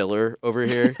like chiller over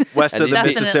here, west of the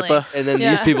Mississippi, and then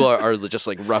these people are just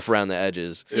like rough around the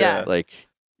edges. Yeah. Like.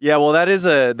 Yeah, well, that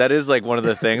is like one of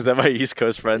the things that my East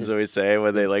Coast friends always say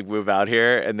when they like move out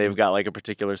here and they've got like a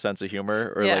particular sense of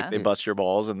humor, or like they bust your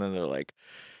balls and then they're like,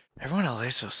 everyone in LA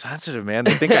is so sensitive, man.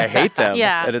 They think I hate them.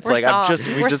 Yeah, and it's we're like soft.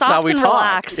 we we're just soft how we and talk.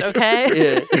 relaxed,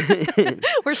 okay? Yeah.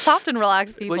 We're soft and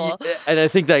relaxed people. Well, and I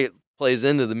think that plays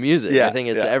into the music. Yeah, I think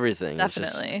it's everything.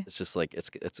 Definitely. It's just like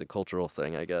it's a cultural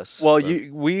thing, I guess. Well,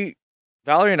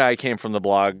 Valerie and I came from the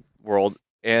blog world,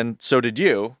 and so did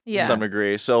you to some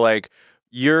degree. So like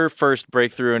your first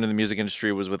breakthrough into the music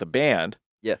industry was with a band.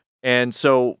 Yeah. And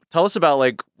so tell us about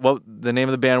like what the name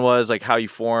of the band was, like how you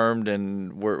formed,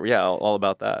 and all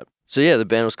about that. So yeah, the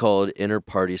band was called Inner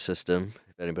Party System.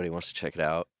 If anybody wants to check it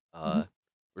out,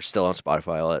 we're still on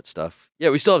Spotify, all that stuff. Yeah,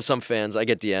 we still have some fans. I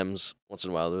get DMs once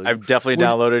in a while. I've definitely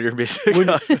downloaded your music. When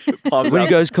are you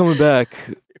guys coming back?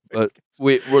 But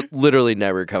we're literally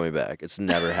never coming back. It's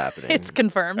never happening. It's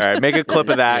confirmed. All right, make a clip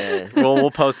of that. Yeah.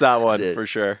 We'll post that one for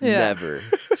sure. Yeah. Never.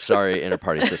 Sorry, Inner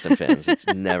Party System fans. It's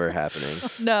never happening.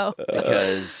 No.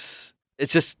 Because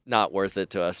it's just not worth it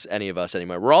to us, any of us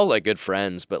anymore. We're all like good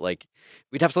friends, but like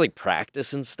we'd have to like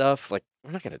practice and stuff. Like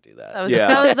we're not gonna do that.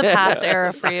 That was a past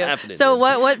era for you. So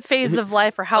what phase of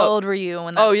life, or how old were you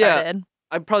when that started?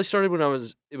 I probably started when it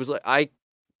was like I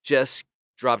just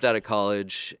dropped out of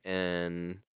college,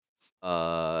 and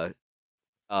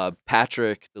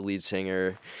Patrick, the lead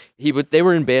singer, they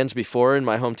were in bands before in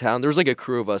my hometown. There was like a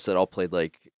crew of us that all played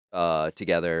like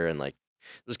together, and like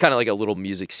it was kind of like a little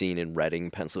music scene in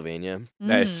Reading, Pennsylvania.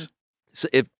 Nice. So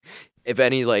if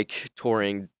any like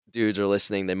touring dudes are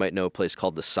listening, they might know a place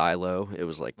called the Silo. It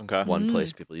was like one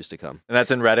place people used to come. And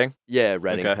that's in Reading? Yeah,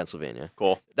 Reading, Pennsylvania.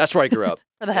 Cool. That's where I grew up.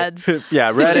 For the heads.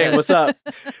 Yeah, Reading, what's up?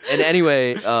 And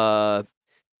anyway,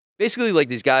 basically like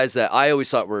these guys that I always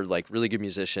thought were like really good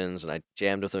musicians, and I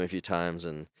jammed with them a few times,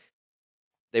 and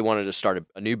they wanted to start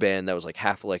a new band that was like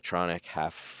half electronic,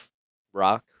 half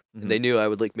rock. And they knew I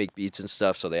would like make beats and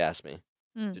stuff, so they asked me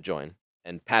to join.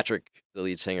 And Patrick, the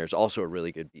lead singer, is also a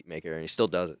really good beat maker, and he still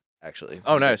does it, actually.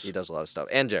 Oh, nice. He does a lot of stuff.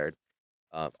 And Jared.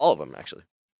 All of them, actually.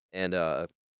 And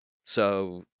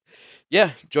so,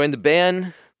 yeah, joined the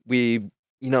band.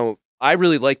 I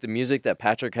really liked the music that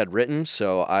Patrick had written,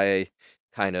 so I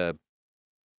kind of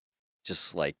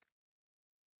just like,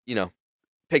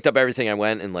 picked up everything I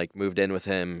went and like moved in with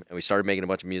him, and we started making a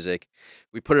bunch of music.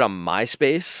 We put it on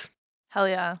MySpace. Hell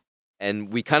yeah.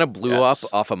 And we kind of blew up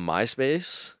off of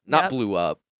MySpace. Not blew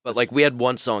up, but like we had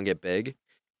one song get big.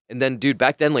 And then, dude,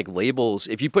 back then, like labels,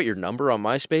 if you put your number on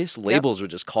MySpace, labels would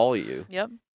just call you. Yep.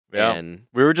 Yeah. And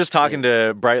we were just talking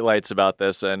to Bright Lights about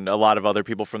this, and a lot of other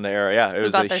people from the era. Yeah, it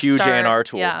was a huge A&R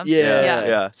tool.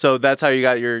 Yeah. So that's how you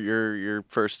got your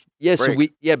first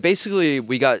break. So basically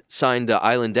we got signed to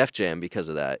Island Def Jam because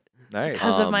of that. Nice.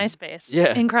 Because of MySpace.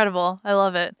 Yeah. Incredible. I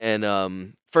love it.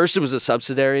 And first it was a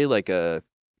subsidiary, like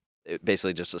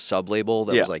basically just a sub label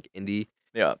that was like indie.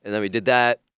 Yeah. And then we did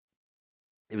that.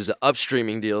 It was an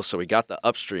upstreaming deal, so we got the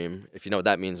upstream. If you know what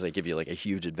that means, they give you like a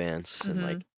huge advance and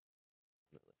like,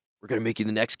 we're gonna make you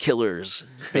the next Killers.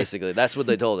 Basically, that's what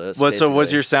they told us. So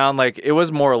was your sound like, it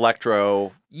was more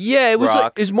electro? Yeah, it was rock?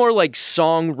 like, it was more like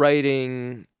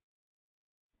songwriting,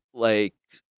 like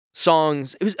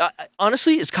songs. It was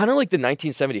honestly, it's kind of like the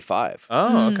 1975.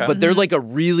 Oh, okay. But they're like a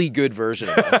really good version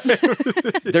of us.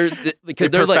 They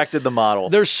perfected the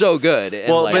model. They're so good.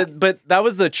 And well, but that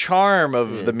was the charm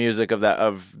of the music of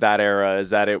that era, is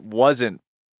that it wasn't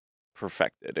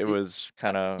perfected. It was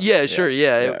kind of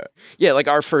like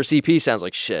our first EP sounds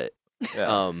like shit.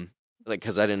 Yeah.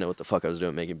 Because I didn't know what the fuck I was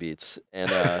doing making beats,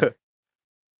 and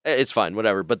it's fine,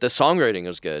 whatever. But the songwriting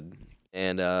was good,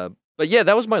 and but yeah,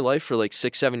 that was my life for like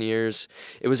 6-7 years.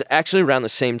 It was actually around the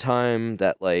same time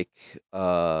that like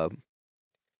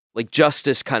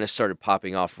Justice kind of started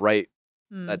popping off right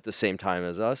at the same time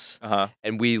as us.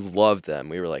 And we loved them.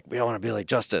 We were like, we all want to be like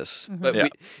Justice. But we,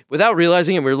 without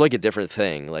realizing it, we were like a different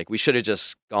thing. Like we should have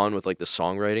just gone with like the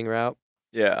songwriting route.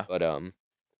 Yeah. But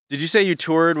did you say you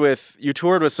toured with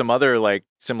some other like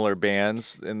similar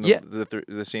bands in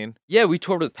the scene? Yeah, we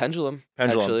toured with Pendulum.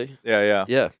 Actually. Yeah.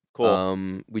 Yeah.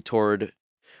 Cool. We toured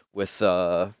with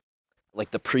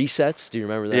like the presets. Do you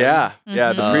remember that? Yeah,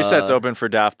 yeah. The presets Uh, opened for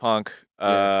Daft Punk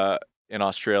yeah. in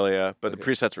Australia, but the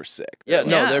Okay. presets were sick. Yeah, They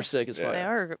no, were- they're sick as fuck. They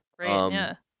are great.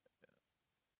 Yeah.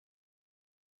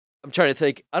 I'm trying to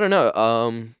think. I don't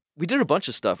know. We did a bunch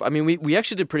of stuff. I mean, we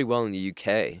actually did pretty well in the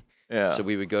UK. yeah. So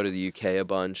we would go to the UK a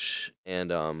bunch,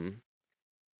 and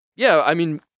yeah. I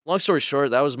mean, long story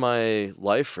short, that was my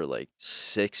life for like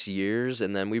 6 years,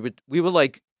 and then we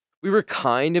were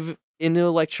kind of in the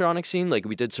electronic scene. Like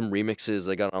we did some remixes.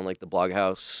 I got on like the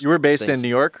Bloghouse. You were based in things. New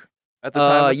York at the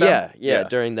time. With them? Yeah.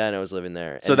 During then, I was living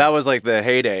there. So And that was like the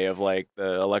heyday of like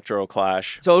the Electro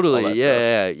Clash. totally, all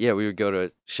that yeah. We would go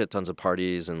to shit tons of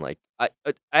parties, and like I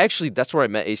actually that's where I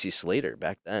met AC Slater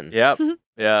back then. Yep.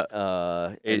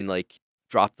 Yeah. And like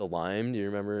Drop the Lime. Do you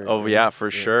remember? Oh yeah, for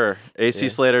sure. AC Yeah.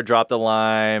 Slater, Dropped the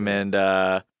Lime, and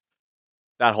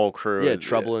that whole crew. Yeah,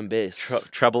 Trouble and Bass.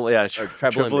 Treble, yeah,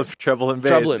 Treble and Bass. Treble and Bass.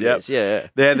 Trouble and Yep. Bass. Yeah.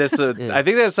 They had this. Yeah. I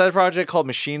think they had a side project called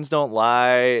Machines Don't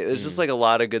Lie. There's just like a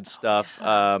lot of good stuff.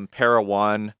 Para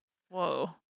One.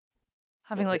 Whoa.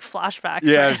 Having like flashbacks.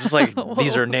 Yeah, right it's just like now.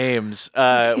 these are names.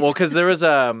 Well, because there was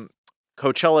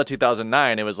Coachella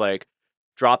 2009. It was like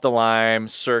Drop the Lime,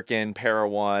 Sirkin, Para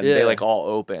One. They Yeah. like all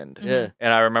opened. Yeah.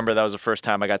 And I remember that was the first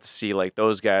time I got to see like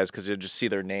those guys because you'd just see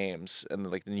their names in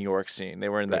like the New York scene. They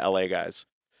weren't the LA guys.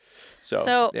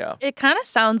 So yeah. It kind of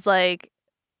sounds like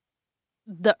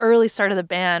the early start of the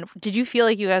band. Did you feel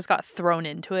like you guys got thrown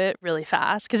into it really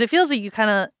fast? Because it feels like you kind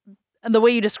of, the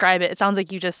way you describe it, it sounds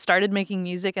like you just started making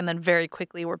music and then very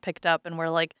quickly were picked up and were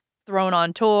like thrown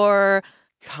on tour.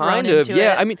 Kind thrown of, into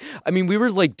yeah. it. I mean, we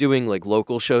were like doing like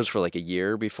local shows for like a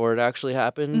year before it actually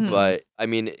happened. Mhm. But I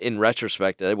mean, in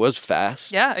retrospect, it was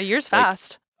fast. Yeah, a year's Like,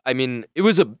 fast. I mean, it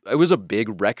was a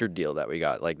big record deal that we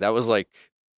got. Like that was like,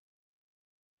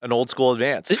 An old school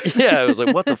advance. yeah, it was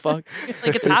like what the fuck.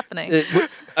 Like it's happening.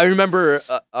 I remember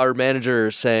our manager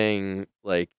saying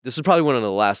like, this is probably one of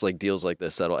the last like deals like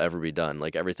this that'll ever be done.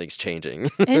 Like everything's changing.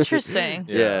 Interesting.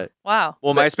 Yeah. Wow.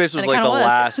 Well, MySpace was And it like kinda the was.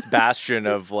 last bastion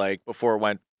of like before it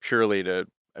went purely to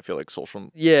I feel like social.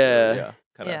 Yeah.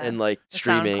 Kind of. Yeah. And like The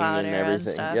streaming SoundCloud and era and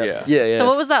everything. stuff. Yep. Yeah. Yeah. So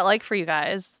what was that like for you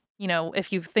guys? You know,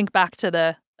 if you think back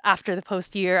to after the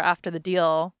post year, after the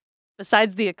deal,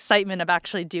 besides the excitement of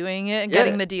actually doing it and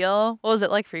getting the deal, what was it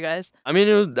like for you guys? I mean,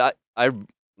 it was that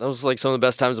was like some of the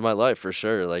best times of my life for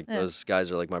sure. Like Yeah. those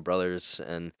guys are like my brothers.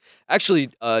 And actually,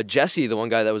 Jesse, the one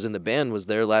guy that was in the band, was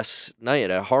there last night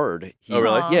at Hard. Oh,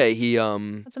 really? Aw. Yeah, he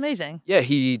That's amazing. yeah,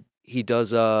 he does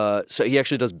so he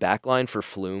actually does backline for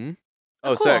Flume.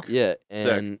 Oh, cool. sick. Yeah,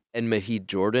 Sick. and Mahid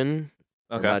Jordan.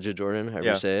 Or Okay. Majid Jordan, however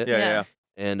Yeah. you say it. Yeah.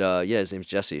 And yeah, his name's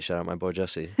Jesse. Shout out my boy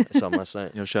Jesse. I saw him last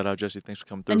night. Yo, shout out Jesse. Thanks for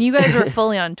coming through. And you guys were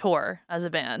fully on tour as a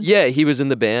band. Yeah, he was in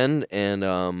the band, and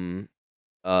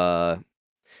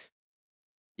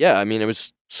yeah, I mean, it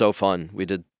was so fun. We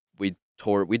did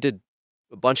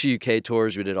a bunch of UK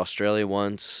tours. We did Australia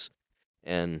once,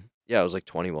 and yeah, I was like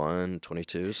 21,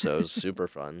 22, so it was super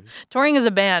fun. Touring as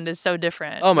a band is so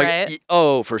different. Oh my, right?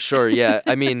 oh for sure, yeah.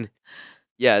 I mean,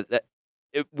 yeah,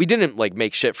 we didn't like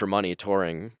make shit for money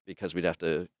touring because we'd have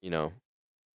to,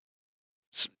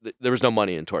 there was no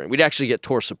money in touring. We'd actually get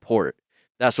tour support.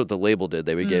 That's what the label did.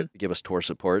 They would give us tour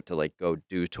support to like go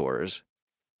do tours.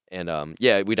 And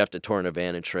yeah, we'd have to tour in a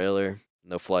van and trailer,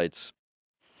 no flights.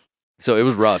 So it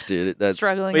was rough, dude.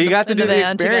 Struggling. But you got to do the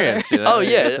van together. experience. You know? Oh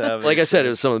You got to yeah, have like I said, it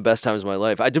experience. was some of the best times of my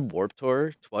life. I did Warped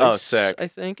Tour twice. Oh, sick. I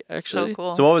think actually. So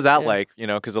cool. So what was that Yeah. like? You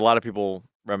know, because a lot of people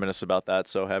reminisce about that.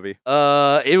 So heavy.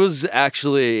 It was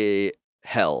actually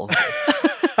hell.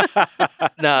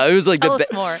 No, it was like Tell the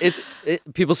us more.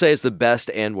 people say it's the best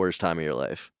and worst time of your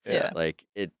life. Yeah. Like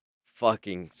it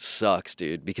fucking sucks,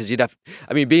 dude, because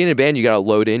being in a band, you got to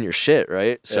load in your shit,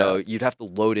 right? So you'd have to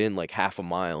load in like half a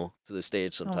mile to the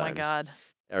stage sometimes. Oh my god.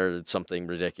 Or something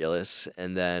ridiculous.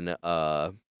 And then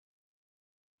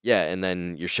yeah, and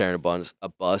then you're sharing a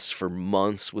bus for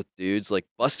months with dudes. Like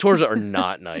bus tours are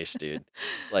not nice, dude.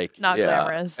 Like Not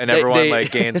glamorous. And They- everyone they- like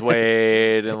gains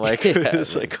weight and like Yeah,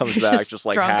 just like man. comes You're back just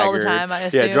like drunk haggard. all the time, I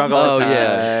assume. Yeah, drunk all the Oh, time.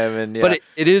 yeah. And yeah. But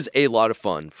it is a lot of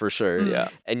fun for sure. Yeah.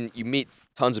 And you meet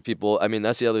tons of people. I mean,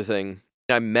 that's the other thing.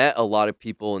 I met a lot of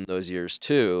people in those years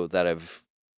too that have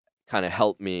kind of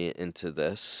helped me into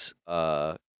this.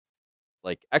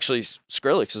 Like actually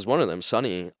Skrillex is one of them,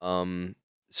 Sonny.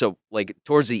 So like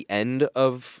towards the end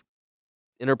of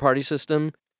Inner Party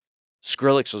System,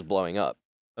 Skrillex was blowing up.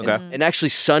 Okay. And actually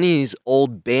Sonny's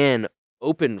old band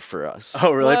opened for us.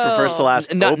 Oh, really? From first to Whoa.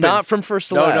 last? Not from first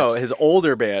to last. No, his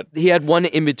older band. He had one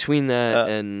in between that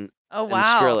Uh, and Oh and wow.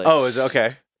 Skrillex. Oh, is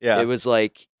okay. Yeah. It was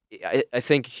like I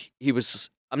think he was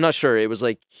I'm not sure. It was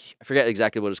like I forget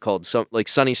exactly what it's called. Some like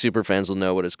Sonny super fans will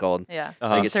know what it's called. Yeah.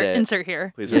 Insert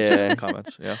here. Please insert in the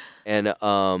comments. Yeah. And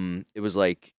it was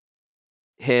like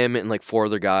him and like 4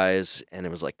 other guys, and it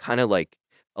was like kind of like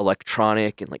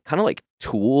electronic and like kind of like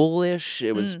Tool-ish.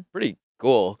 It was pretty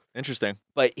cool. Interesting.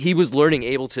 But he was learning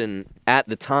Ableton at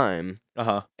the time.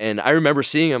 And I remember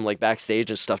seeing him like backstage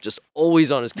and stuff, just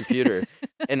always on his computer.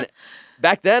 And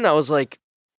back then I was like,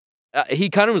 he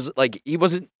kind of was like, he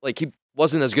wasn't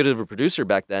as good of a producer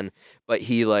back then, but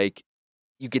he like,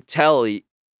 you could tell he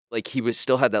was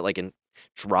still had that like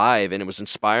drive, and it was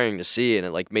inspiring to see, and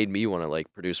it like made me want to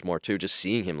like produce more too, just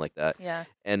seeing him like that. Yeah.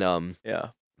 And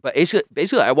but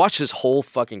basically I watched his whole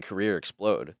fucking career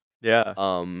explode. Yeah.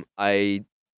 I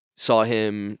saw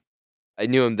him, I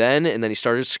knew him then, and then he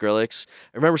started Skrillex.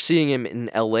 I remember seeing him in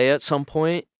LA at some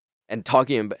point and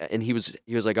talking, and he was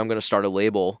like, I'm gonna start a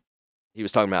label. He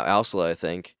was talking about Alsla, I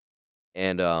think.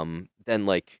 And then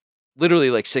like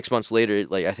literally like 6 months later,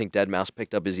 like I think Deadmau5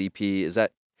 picked up his EP. Is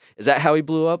that how he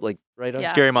blew up? Like right on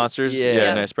Scary Monsters.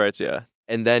 Yeah. Nice Sprites. Yeah.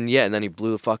 And then he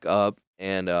blew the fuck up.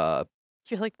 And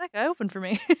you're like, that guy opened for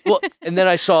me. well, and then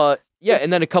I saw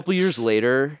and then a couple years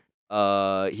later,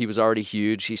 he was already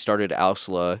huge. He started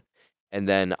Alsla, and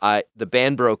then the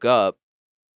band broke up,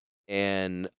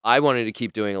 and I wanted to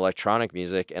keep doing electronic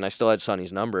music, and I still had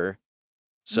Sonny's number,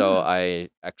 so I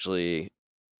actually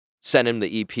sent him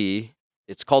the EP.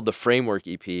 It's called the Framework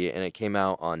EP, and it came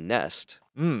out on Nest.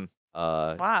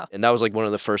 Wow! And that was like one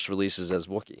of the first releases as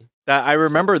WUKI. I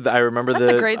remember. That's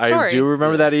a great story. I do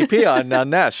remember that EP on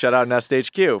Nest. Shout out Nest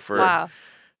HQ for. Wow.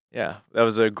 Yeah, that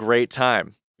was a great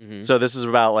time. So this is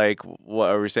about like, what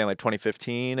are we saying, like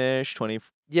 2015-ish, 20?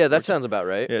 Yeah, that sounds about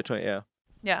right. Yeah, 20. Yeah.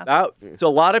 Yeah. So a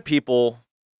lot of people.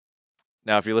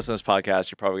 Now, if you listen to this podcast,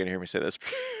 you're probably gonna hear me say this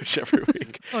every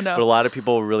week. Oh no! But a lot of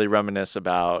people really reminisce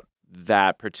about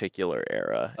that particular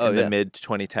era in the mid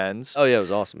 2010s. Oh yeah, it was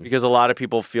awesome. Because a lot of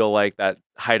people feel like that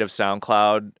height of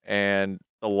SoundCloud and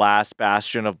the last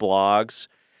bastion of blogs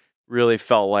really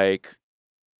felt like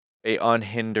a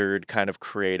unhindered kind of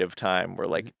creative time where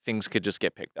like things could just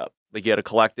get picked up. Like you had a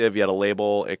collective, you had a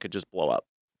label, it could just blow up,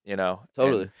 you know?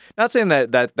 Totally. And not saying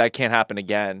that can't happen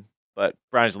again, but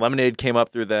Brownie's Lemonade came up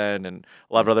through then, and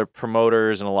a lot of other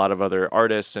promoters and a lot of other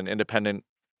artists and independent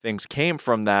things came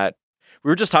from that. We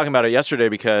were just talking about it yesterday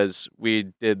because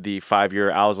we did the 5-year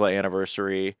Alsla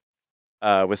anniversary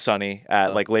with Sonny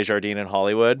at like Les Jardins in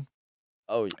Hollywood.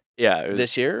 Oh, yeah. It was,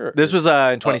 this year? Or? This was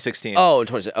in 2016. Oh, in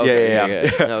 2016. Okay,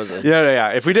 yeah. That was yeah.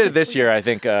 If we did it this year, I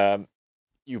think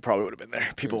you probably would have been there.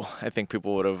 I think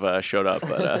people would have showed up.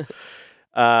 But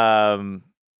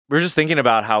we were just thinking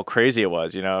about how crazy it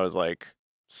was. You know, it was like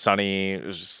Sonny. It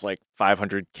was just like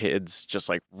 500 kids just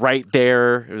like right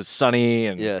there. It was Sonny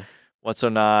and What's So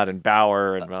Not and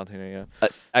Bauer and Valentina. Yeah.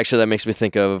 Actually, that makes me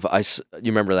think of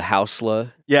you remember the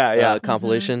Hausla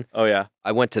compilation? Oh yeah.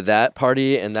 I went to that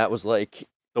party, and that was like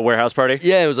the warehouse party.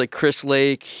 Yeah, it was like Chris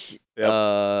Lake,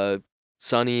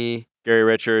 Sonny, Gary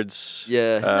Richards.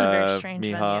 Yeah, it was a very strange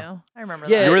venue. I remember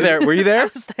that. You were there. Were you there? I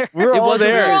was there. We were all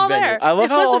there. We were all there. I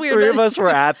love how all three of us were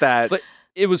at that. But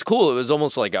it was cool. It was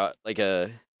almost like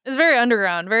a. It's very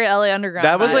underground, very LA underground.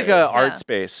 That was like an art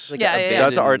space. Like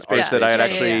that's an art space that I had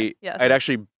actually, I'd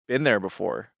actually been there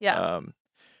before. Yeah.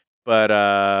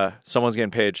 But someone's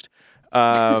getting paged.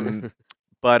 But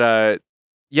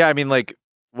yeah, I mean, like,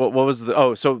 what was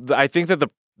the? So I think that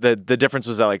the difference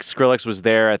was that like Skrillex was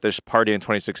there at this party in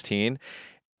 2016.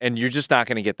 And you're just not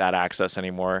going to get that access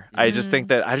anymore. I just think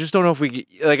that I just don't know if we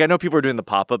like. I know people are doing the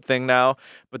pop-up thing now,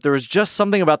 but there was just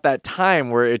something about that time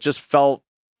where it just felt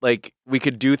like we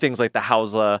could do things like the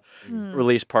Hausla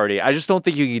release party. I just don't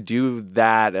think you could do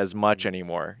that as much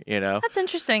anymore, you know? That's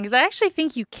interesting because I actually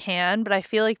think you can, but I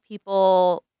feel like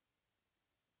people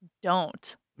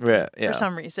don't for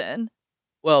some reason.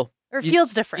 Well, or it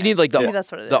feels different. You need like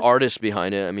that's what it is. The artist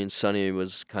behind it. I mean, Sonny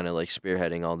was kind of like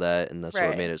spearheading all that, and that's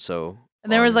what made it so.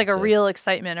 And there was like a real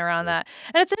excitement around that.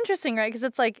 And it's interesting, right? Because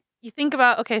it's like you think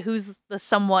about, okay, who's the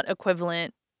somewhat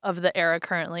equivalent of the era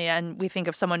currently, and we think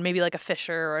of someone maybe like a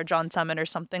Fisher or a John Summit or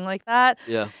something like that.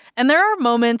 Yeah. And there are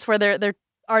moments where they're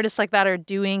artists like that are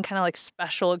doing kind of like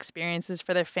special experiences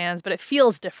for their fans, but it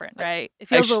feels different, right? It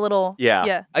feels a little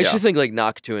I actually think like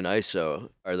Knock to an ISO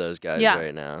are those guys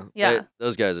right now. Yeah.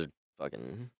 Those guys are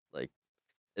fucking like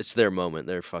it's their moment.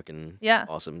 They're fucking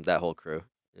awesome. That whole crew.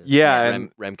 Yeah,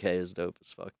 and Remk is dope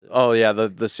as fuck. Dude. Oh yeah,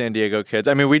 the San Diego kids.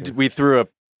 I mean, we threw a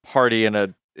party in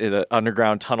an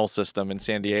underground tunnel system in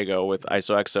San Diego with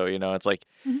ISOXO. You know, it's like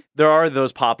there are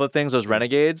those pop-up things, those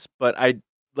renegades, but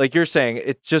like you're saying,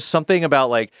 it's just something about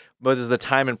like, but there's the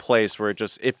time and place where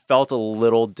it felt a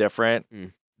little different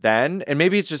then, and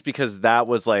maybe it's just because that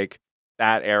was like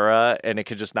that era and it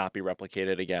could just not be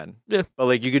replicated again. Yeah. But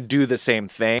like you could do the same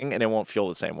thing and it won't feel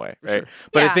the same way, right? Sure.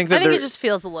 But yeah, I think that it just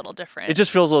feels a little different. It just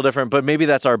feels a little different, but maybe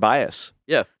that's our bias.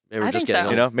 Yeah. Maybe we're I just think getting so.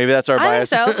 old. You know, maybe that's our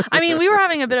bias. I think so. I mean, we were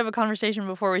having a bit of a conversation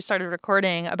before we started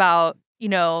recording about, you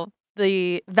know,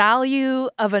 the value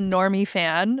of a normie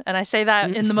fan. And I say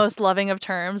that in the most loving of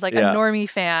terms. Like a normie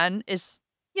fan is,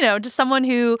 you know, just someone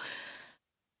who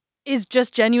is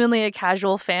just genuinely a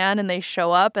casual fan and they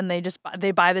show up and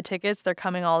they buy the tickets. They're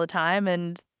coming all the time.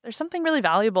 And there's something really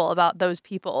valuable about those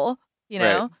people, you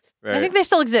know? Right. I think they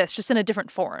still exist, just in a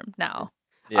different form now.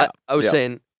 Yeah. I was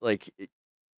saying, like,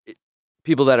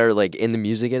 people that are like in the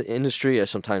music industry,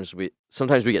 sometimes we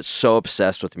get so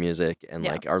obsessed with music and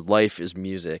like our life is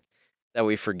music that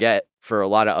we forget for a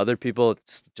lot of other people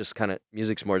it's just kind of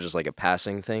music's more just like a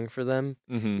passing thing for them.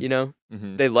 You know,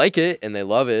 they like it and they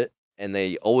love it and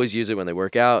they always use it when they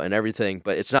work out and everything,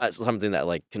 but it's not something that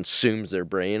like consumes their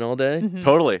brain all day.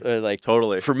 Totally. Like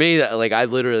totally. For me, that like I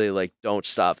literally like don't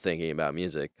stop thinking about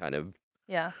music kind of.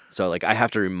 Yeah. So like I have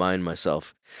to remind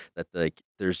myself that like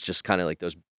there's just kind of like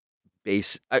those I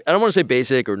don't want to say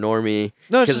basic or normie.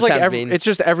 No, it's just like it's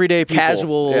just everyday people.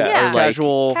 Casual, Yeah. or like,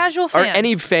 casual fans. or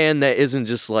any fan that isn't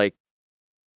just like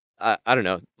I don't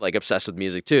know, like obsessed with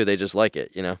music too. They just like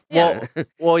it, you know. Yeah.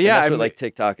 Well, yeah. That's what like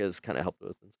TikTok has kind of helped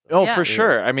with. And stuff. Oh, for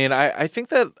sure. I mean, I think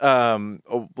that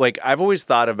like I've always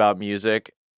thought about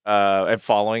music and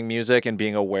following music and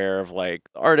being aware of like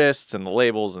the artists and the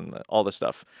labels and all this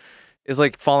stuff is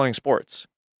like following sports.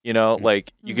 You know,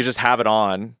 like you could just have it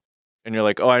on. And you're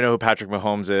like, oh, I know who Patrick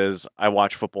Mahomes is. I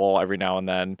watch football every now and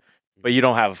then. But you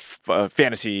don't have a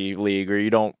fantasy league or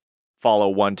you don't follow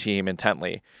one team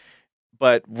intently.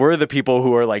 But we're the people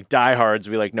who are like diehards.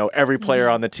 We like know every player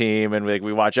on the team and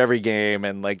we watch every game.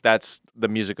 And like that's the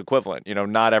music equivalent. You know,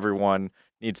 not everyone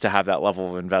needs to have that level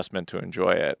of investment to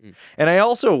enjoy it. And I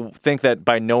also think that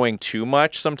by knowing too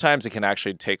much, sometimes it can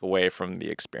actually take away from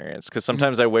the experience. Because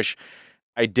sometimes I wish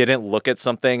I didn't look at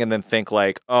something and then think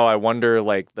like, oh, I wonder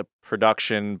like the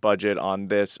production budget on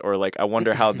this, or like I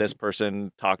wonder how this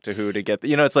person talked to who to get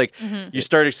you know, it's like you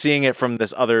started seeing it from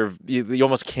this other you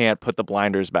almost can't put the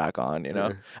blinders back on, you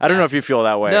know. I don't know if you feel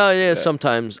that way. No, yeah,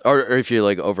 sometimes or if you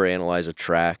like overanalyze a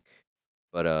track.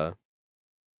 But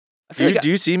do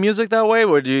you see music that way,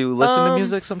 or do you listen to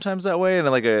music sometimes that way, and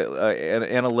like an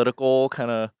analytical kind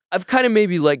of? I've kind of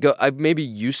maybe like I've maybe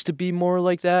used to be more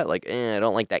like that. Like, I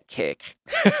don't like that kick,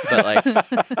 but like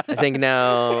I think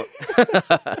now,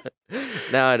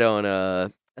 now I don't. I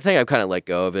think I've kind of let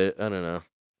go of it. I don't know.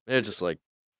 It's just like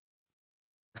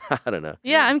I don't know.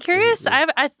 Yeah, I'm curious. I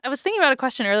was thinking about a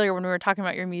question earlier when we were talking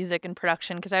about your music and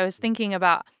production because I was thinking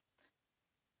about.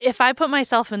 If I put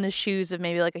myself in the shoes of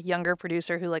maybe like a younger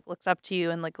producer who like looks up to you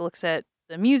and like looks at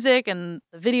the music and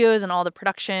the videos and all the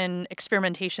production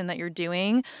experimentation that you're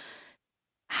doing,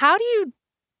 how do you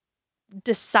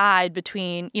decide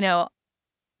between, you know,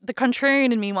 the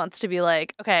contrarian in me wants to be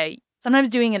like, okay, sometimes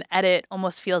doing an edit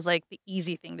almost feels like the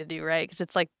easy thing to do, right? Because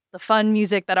it's like the fun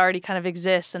music that already kind of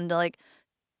exists and to like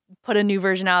put a new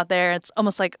version out there, it's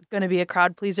almost like going to be a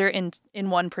crowd pleaser in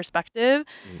one perspective.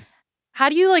 How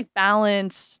do you like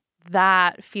balance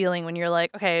that feeling when you're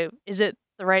like, okay, is it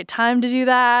the right time to do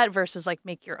that versus like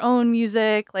make your own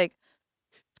music? Like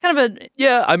it's kind of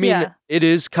a I mean, it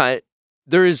is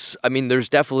there's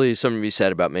definitely something to be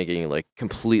said about making like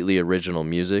completely original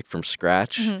music from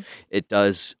scratch. It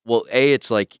does it's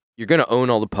like you're gonna own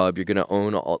all the pub, you're gonna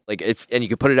own all like and you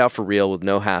can put it out for real with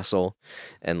no hassle,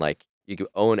 and like you can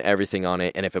own everything on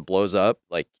it, and if it blows up,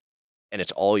 like. And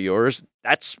it's all yours,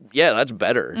 that's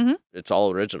better. It's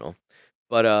all original.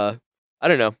 But I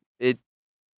don't know.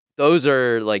 Those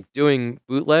are like doing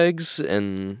bootlegs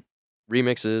and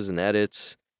remixes and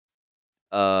edits.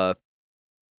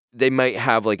 They might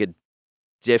have like a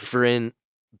different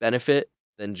benefit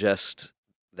than just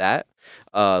that.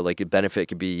 Like a benefit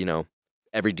could be, you know,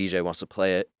 every DJ wants to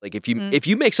play it. Like if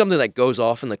you make something that goes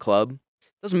off in the club,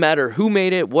 doesn't matter who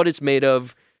made it, what it's made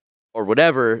of, or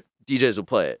whatever. DJs will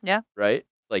play it. Yeah. Right?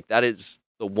 Like that is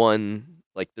the one,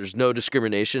 like there's no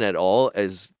discrimination at all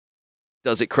as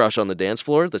does it crush on the dance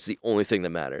floor? That's the only thing that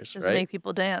matters. Does right? It make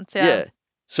people dance? Yeah.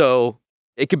 So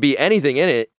it could be anything in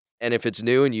it. And if it's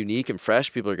new and unique and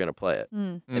fresh, people are going to play it.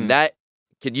 And that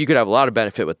you could have a lot of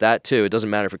benefit with that too. It doesn't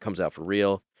matter if it comes out for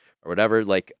real or whatever.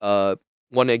 Like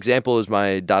one example is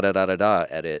my da da da da da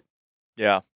edit.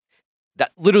 Yeah.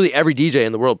 That literally every DJ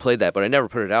in the world played that, but I never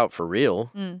put it out for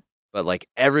real. But like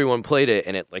everyone played it,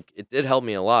 and it did help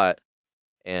me a lot.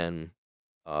 And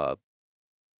I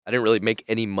didn't really make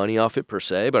any money off it per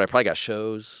se, but I probably got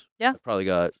shows. Yeah. I probably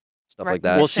got stuff like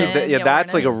that. Well, see,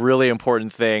 that's like a awareness. really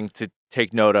important thing to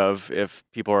take note of if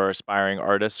people are aspiring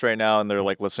artists right now and they're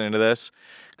like listening to this.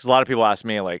 Because a lot of people ask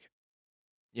me like,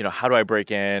 how do I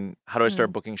break in? How do I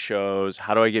start booking shows?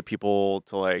 How do I get people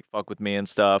to like fuck with me and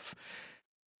stuff?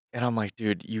 And I'm like,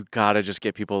 dude, you gotta just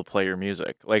get people to play your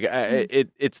music. Like,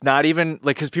 it's not even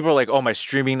like, because people are like, oh, my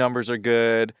streaming numbers are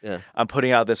good. Yeah. I'm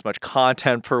putting out this much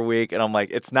content per week, and I'm like,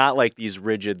 it's not like these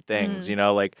rigid things,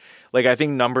 Like I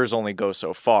think numbers only go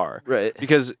so far, Right.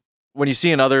 Because when you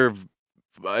see another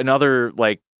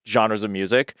like genres of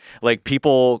music, like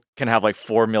people can have like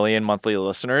 4 million monthly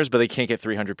listeners, but they can't get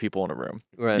 300 people in a room,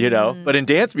 Right. But in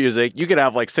dance music, you could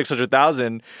have like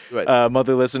 600,000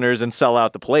 monthly listeners and sell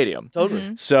out the Palladium.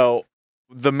 Totally. So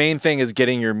the main thing is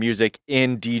getting your music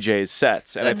in DJ's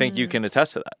sets, and I think you can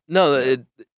attest to that. No,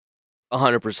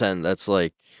 100%. That's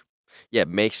like,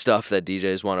 make stuff that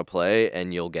DJs want to play,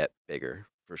 and you'll get bigger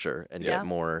for sure, and get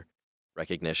more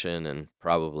recognition and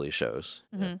probably shows.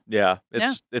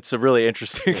 It's a really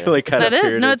interesting like kind of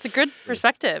period. No, it's a good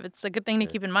perspective. It's a good thing to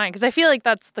keep in mind, because I feel like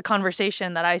that's the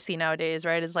conversation that I see nowadays,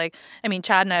 right? Is like, I mean,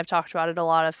 Chad and I have talked about it a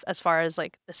lot of as far as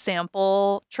like the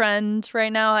sample trend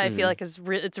right now. I feel like it's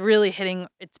really hitting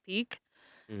its peak,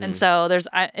 and so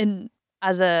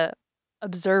as a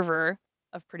observer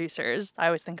of producers, I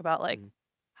always think about like,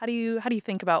 how do you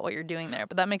think about what you're doing there?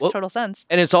 But that makes total sense.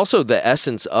 And it's also the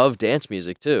essence of dance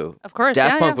music too. Of course,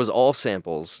 Daft Punk was all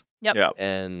samples. Yep.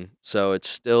 And so it's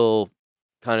still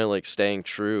kind of like staying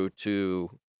true to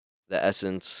the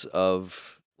essence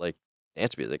of like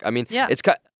dance music. I mean, it's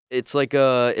actually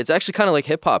kind of like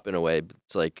hip hop in a way.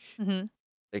 It's like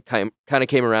it kind of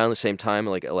came around the same time,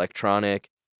 like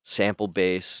electronic, sample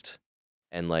based,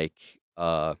 and like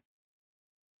I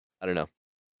don't know.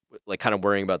 Like kind of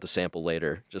worrying about the sample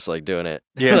later, just like doing it.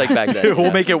 Like back then.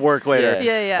 We'll make it work later.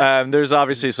 Yeah. There's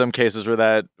obviously some cases where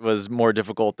that was more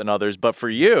difficult than others, but for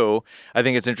you, I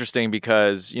think it's interesting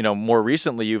because more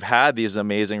recently you've had these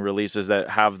amazing releases that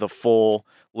have the full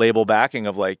label backing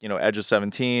of like Edge of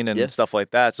 17 and stuff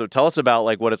like that. So tell us about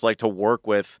like what it's like to work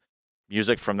with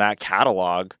music from that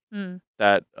catalog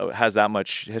that has that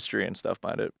much history and stuff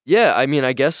behind it. Yeah, I mean,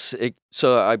 I guess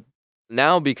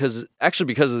now, because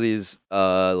of these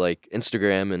like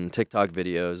Instagram and TikTok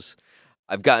videos,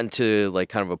 I've gotten to like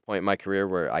kind of a point in my career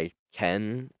where I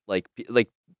can like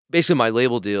basically my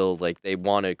label deal, like they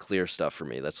want to clear stuff for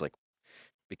me. That's like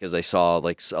because they saw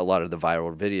like a lot of the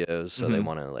viral videos, so they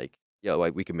want to like,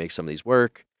 like we can make some of these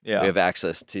work. We have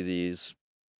access to these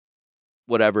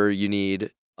whatever you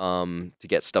need to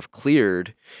get stuff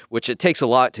cleared, which it takes a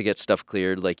lot to get stuff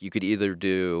cleared. Like you could either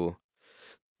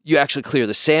you actually clear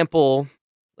the sample,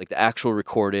 like the actual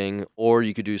recording, or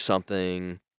you could do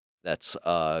something that's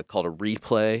called a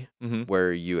replay,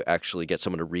 where you actually get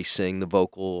someone to re-sing the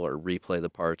vocal or replay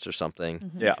the parts or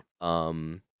something.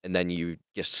 And then you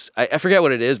just, I forget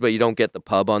what it is, but you don't get the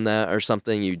pub on that or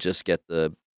something. You just get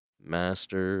the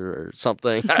master or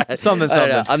something. something.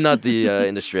 I'm not the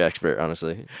industry expert,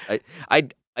 honestly.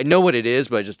 I know what it is,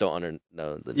 but I just don't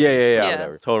know the names,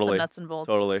 whatever. Totally. The nuts and bolts.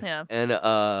 Totally. Yeah.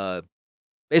 And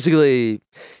basically,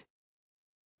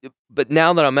 but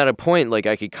now that I'm at a point, like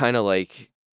I could kind of like,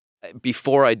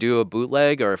 before I do a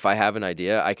bootleg or if I have an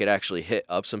idea, I could actually hit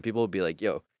up some people and be like,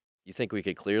 yo, you think we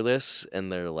could clear this? And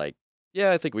they're like,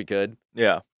 yeah, I think we could.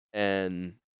 Yeah.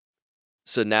 And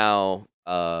so now,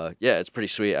 it's pretty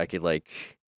sweet. I could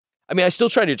like, I mean, I still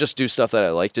try to just do stuff that I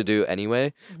like to do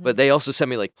anyway, but they also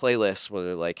send me like playlists where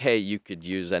they're like, hey, you could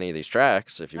use any of these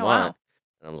tracks if you want. Wow.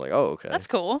 And I was like, oh, okay. That's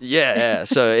cool. Yeah.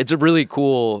 So it's a really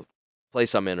cool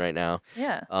place I'm in right now.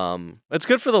 Yeah. It's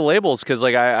good for the labels because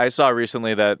like I saw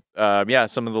recently that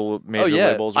some of the major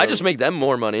labels. I just make them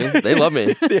more money. They love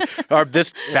me. Or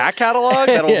this back catalog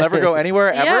that'll never go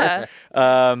anywhere ever.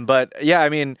 But yeah, I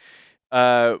mean,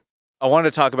 I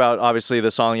wanted to talk about obviously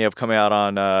the song you have coming out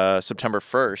on September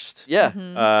 1st.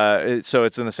 Yeah. So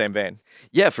it's in the same vein.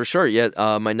 Yeah, for sure.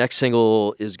 Yeah. My next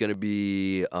single is gonna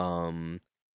be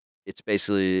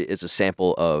it's a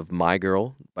sample of My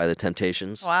Girl by The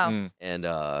Temptations. Wow. And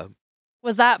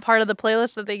was that part of the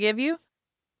playlist that they gave you?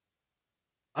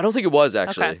 I don't think it was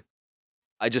actually. Okay.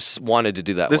 I just wanted to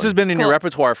do that. This has been in your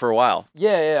repertoire for a while.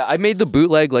 Yeah. I made the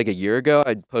bootleg like a year ago.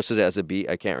 I posted it as a beat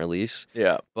I can't release.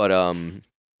 Yeah.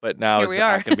 But now it's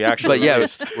not going to be actually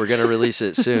released. We're going to release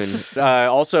it soon.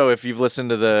 Also, if you've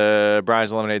listened to the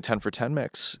Brian's Lemonade 10 for 10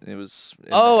 mix, it was...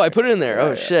 I put it in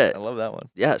there. Shit. I love that one.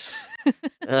 Yes.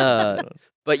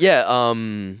 But yeah,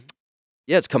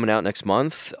 it's coming out next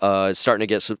month. It's starting to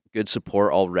get some good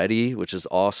support already, which is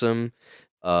awesome.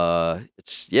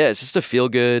 It's just a feel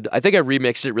good. I think I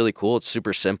remixed it really cool. It's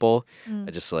super simple. I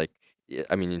just like,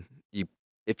 I mean,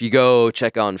 if you go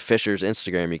check on Fisher's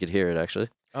Instagram, you could hear it actually.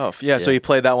 Oh, yeah, so he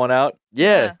played that one out?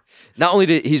 Yeah. Not only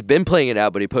did he's been playing it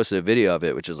out, but he posted a video of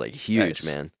it, which is like huge, Nice.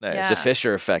 man. Nice. Yeah. The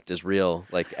Fisher effect is real.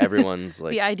 Like everyone's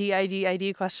like the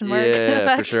ID question mark. Yeah,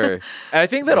 effect. for sure. And I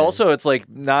think that also it's like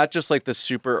not just like the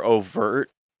super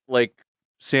overt like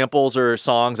samples or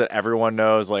songs that everyone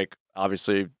knows. Like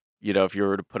obviously, you know, if you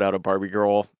were to put out a Barbie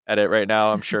Girl edit right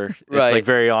now, I'm sure it's like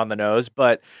very on the nose.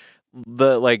 But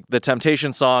the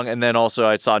Temptation song, and then also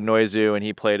I saw Noizu and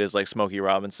he played his like Smokey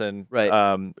Robinson,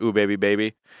 Ooh Baby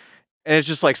Baby. And it's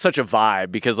just like such a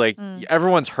vibe because like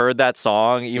everyone's heard that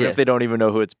song, even if they don't even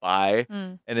know who it's by.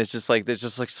 And it's just like, there's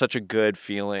just like such a good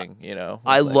feeling, you know?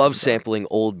 I love sampling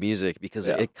old music because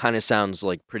it kind of sounds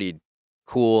like pretty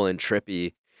cool and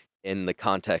trippy in the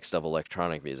context of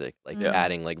electronic music, like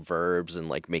adding like verbs and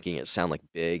like making it sound like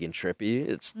big and trippy.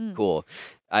 It's cool.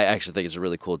 I actually think it's a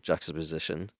really cool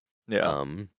juxtaposition. Yeah.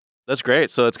 That's great.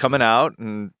 So it's coming out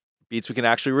and beats we can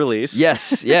actually release.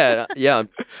 Yes. Yeah. Yeah.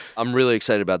 I'm really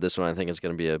excited about this one. I think it's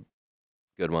going to be a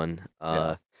good one.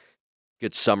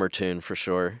 Good summer tune for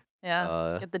sure.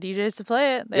 Yeah. Get the DJs to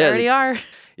play it. They already are.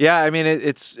 Yeah. I mean,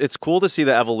 it's cool to see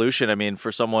the evolution. I mean,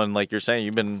 for someone like you're saying,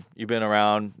 you've been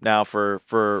around now for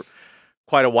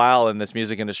quite a while in this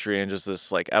music industry and just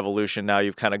this like evolution. Now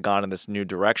you've kind of gone in this new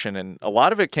direction. And a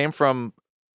lot of it came from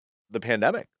the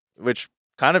pandemic, which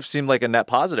kind of seemed like a net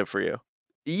positive for you.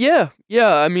 Yeah.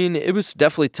 I mean, it was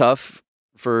definitely tough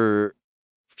for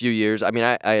a few years. I mean,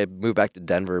 I moved back to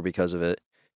Denver because of it.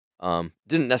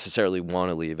 Didn't necessarily want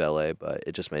to leave LA, but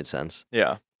it just made sense.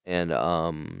 Yeah. And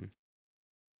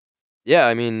yeah,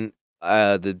 I mean,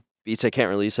 the beats I can't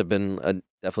release have been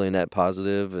definitely a net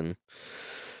positive, and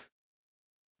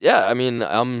yeah, I mean,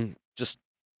 to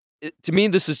me,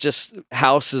 this is just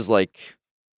house is like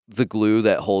the glue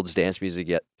that holds dance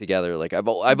music together. Like I've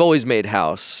always made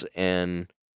house, and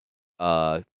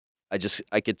I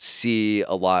could see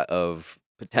a lot of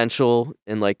potential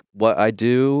in like what I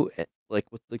do, like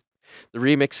with the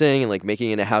remixing and like making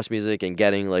it into house music and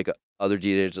getting like other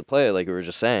DJs to play it, like we were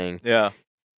just saying. Yeah,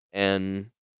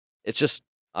 and it's just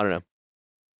I don't know.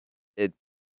 It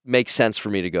makes sense for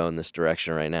me to go in this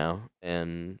direction right now,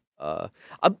 and I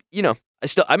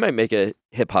might make a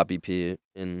hip hop EP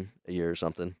in a year or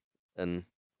something. And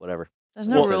whatever. There's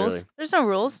no rules. There's no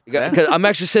rules. Because I'm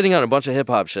actually sitting on a bunch of hip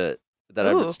hop shit that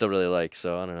I still really like.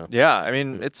 So I don't know. Yeah, I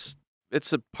mean, it's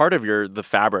a part of the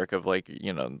fabric of like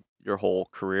your whole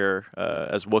career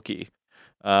as WUKI.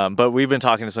 But we've been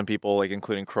talking to some people, like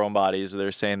including Chrome Bodies,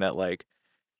 they're saying that like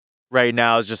right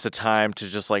now is just a time to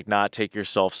just like not take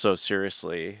yourself so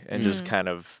seriously and just kind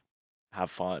of have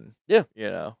fun. Yeah,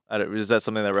 is that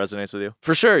something that resonates with you?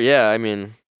 For sure. Yeah, I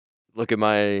mean, look at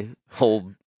my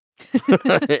whole.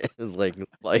 like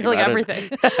everything.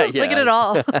 Look at it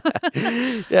all.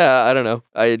 Yeah, I don't know.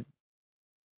 I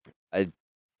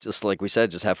just like we said,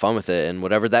 just have fun with it, and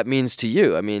whatever that means to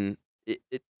you. I mean,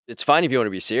 it's fine if you want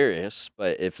to be serious,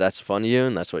 but if that's fun to you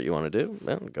and that's what you want to do,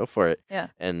 well, go for it. Yeah,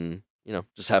 and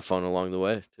just have fun along the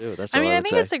way too. That's. I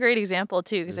think it's a great example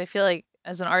too, because I feel like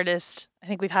as an artist, I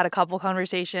think we've had a couple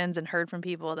conversations and heard from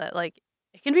people that like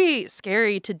it can be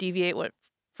scary to deviate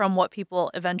from what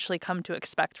people eventually come to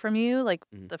expect from you, like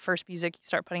the first music you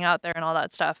start putting out there and all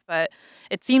that stuff. But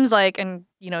it seems like, and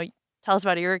tell us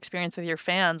about your experience with your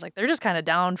fans, like they're just kind of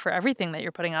down for everything that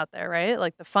you're putting out there, right?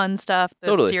 Like the fun stuff,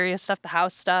 the serious stuff, the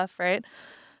house stuff, right?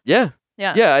 Yeah.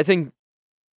 I think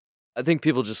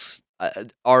people just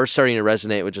are starting to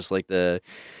resonate with just like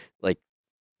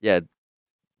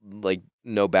like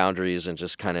no boundaries and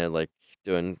just kind of like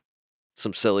doing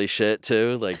some silly shit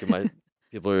too. Like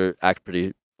people act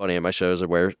pretty funny at my shows or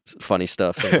wear funny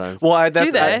stuff sometimes. Well,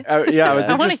 do they? I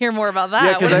want to hear more about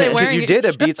that. Yeah, because you did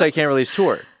a Beats I Can't Release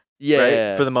tour. Yeah,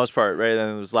 right? For the most part, right?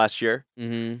 And it was last year.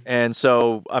 Mm-hmm. And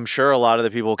so I'm sure a lot of the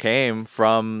people came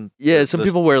from... Yeah, some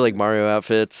people wear like Mario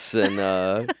outfits and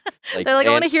like they're like,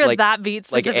 I want to hear that beat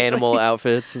specifically. Like animal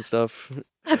outfits and stuff.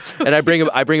 And I bring a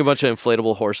bunch of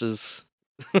inflatable horses.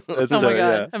 Oh my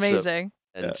God, amazing.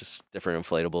 And just different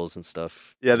inflatables and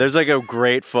stuff. Yeah, there's like a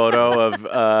great photo of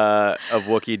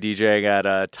WUKI DJing at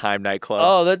a Time nightclub.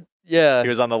 Oh, yeah. He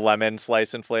was on the lemon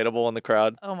slice inflatable in the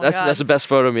crowd. Oh my God. That's the best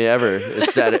photo of me ever.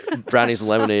 It's at Brownie's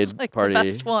lemonade like party. The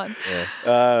best one.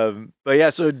 Yeah. But yeah,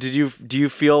 so do you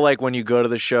feel like when you go to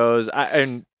the shows,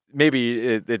 and maybe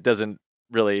it doesn't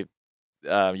really,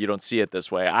 you don't see it this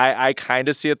way. I kind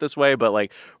of see it this way, but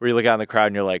like where you look out in the crowd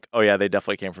and you're like, oh yeah, they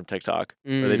definitely came from TikTok.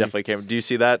 Or they definitely came. Do you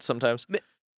see that sometimes?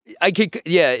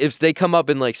 If they come up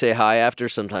and like say hi after,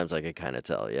 sometimes I could kind of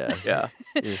tell. Yeah.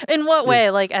 In what way?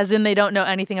 Like as in they don't know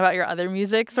anything about your other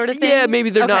music, sort of thing. Yeah,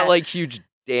 maybe they're not like huge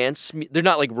dance. They're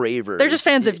not like ravers. They're just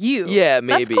fans of you. Yeah,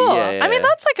 maybe. That's cool. Yeah. I mean,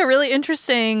 that's like a really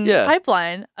interesting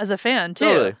pipeline as a fan too.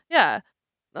 Totally. Yeah.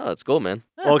 No, that's cool, man.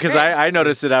 Well, because I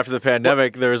noticed it after the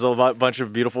pandemic. There was a bunch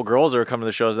of beautiful girls that were coming to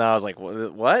the shows now. I was like,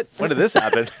 what? When did this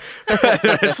happen?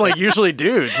 It's like usually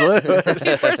dudes. What did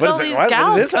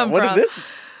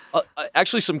this?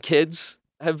 Actually, some kids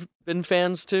have been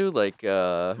fans too. Like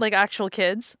actual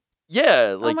kids?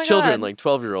 Yeah, like children, God. like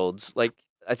 12-year-olds. Like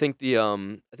I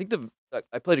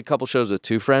played a couple shows with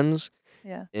two friends.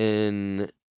 Yeah.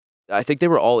 And I think they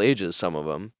were all ages, some of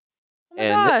them. Oh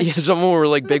my gosh. Some of them were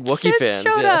like big WUKI fans.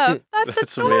 Up.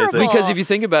 That's amazing. Because if you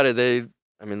think about it, they're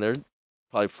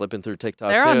probably flipping through TikTok.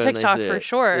 They're on and TikTok for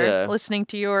sure, Yeah. listening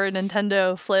to your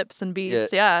Nintendo flips and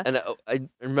beats. Yeah. And I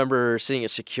remember seeing a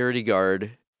security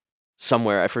guard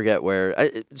somewhere, I forget where.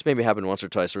 It's maybe happened once or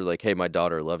twice. Where like, hey, my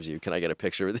daughter loves you. Can I get a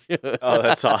picture with you? Oh,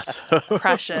 that's awesome.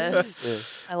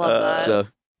 Precious. I love that. So,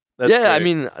 that's I great.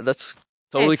 mean, that's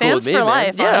totally cool fans with me, for man.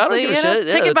 life, Yeah, honestly. I don't give a shit.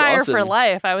 Yeah, Ticket that's buyer awesome. for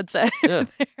life, I would say. Yeah.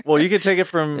 Well, you could take it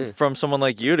from someone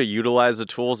like you to utilize the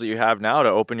tools that you have now to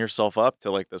open yourself up to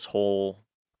like this whole,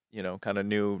 kind of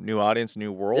new audience,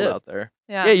 new world out there.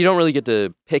 Yeah. Yeah, you don't really get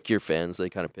to pick your fans; they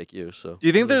kind of pick you. So, Do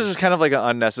you think there's just kind of like an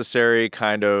unnecessary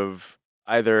kind of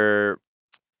either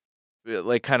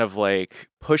like kind of like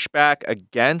pushback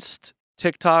against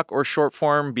TikTok or short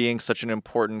form being such an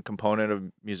important component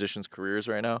of musicians' careers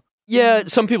right now? yeah,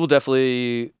 some people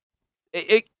definitely.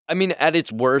 I mean, at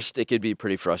its worst, it could be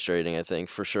pretty frustrating. I think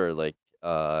for sure. Like,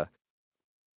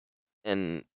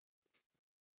 and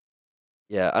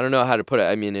yeah, I don't know how to put it.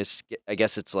 I mean, I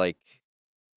guess it's like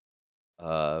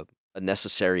a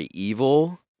necessary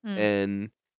evil,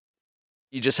 and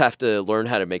you just have to learn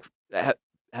how to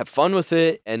have fun with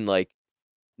it and like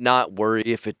not worry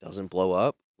if it doesn't blow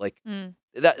up. Like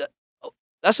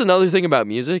that's another thing about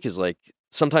music is like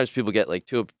sometimes people get like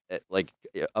too like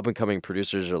up and coming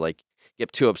producers or like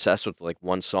get too obsessed with like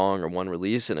one song or one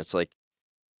release, and it's like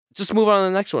just move on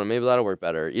to the next one. Maybe that'll work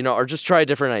better, or just try a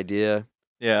different idea.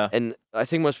 Yeah. And I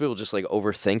think most people just like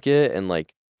overthink it and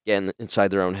like get inside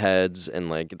their own heads, and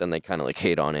like then they kind of like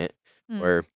hate on it.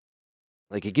 Where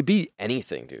like it could be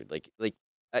anything, dude. Like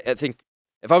I think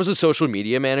if I was a social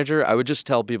media manager, I would just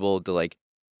tell people to like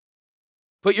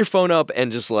put your phone up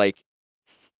and just like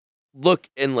look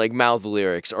and like mouth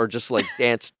lyrics or just like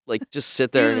dance, like just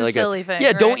sit there and like silly thing,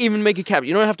 don't even make a caption.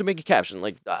 You don't have to make a caption.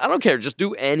 Like I don't care. Just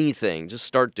do anything. Just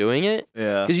start doing it.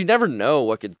 Yeah. Because you never know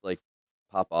what could like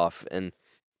pop off. And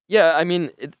yeah, I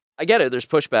mean, I get it. There's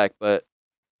pushback, but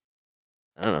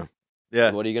I don't know.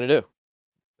 Yeah. What are you gonna do?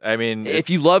 I mean,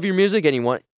 If you love your music and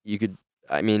you could.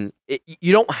 I mean,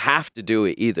 you don't have to do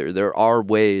it either. There are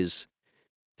ways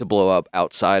to blow up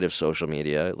outside of social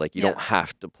media. Like you don't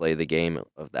have to play the game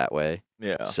of that way.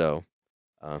 Yeah. So,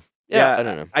 I don't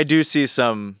know. I do see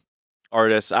some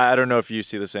artists. I don't know if you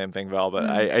see the same thing, Val, but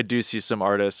I do see some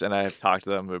artists, and I've talked to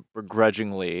them who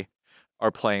begrudgingly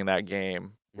are playing that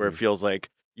game where it feels like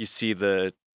you see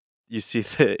the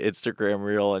Instagram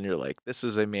reel and you're like, this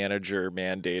is a manager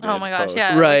mandated. Oh my gosh, post.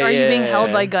 yeah. Right, Are you being yeah.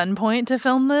 held by gunpoint to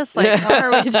film this? Like, how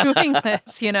are we doing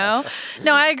this,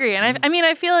 No, I agree. And I mean,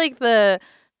 I feel like the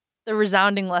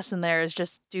resounding lesson there is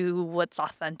just do what's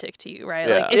authentic to you, right?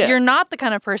 Like, if you're not the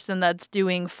kind of person that's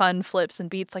doing fun flips and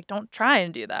beats, like, don't try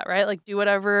and do that, right? Like, do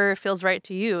whatever feels right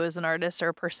to you as an artist or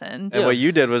a person. And what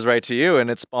you did was right to you, and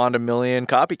it spawned a million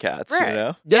copycats,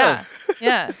 right. Yeah.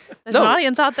 There's an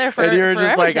audience out there for and you're for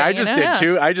just like, I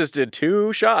everything, just did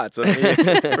two shots. I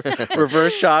mean,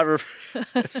 reverse shot.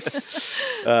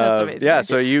 That's amazing. Yeah,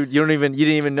 so you didn't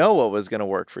even know what was gonna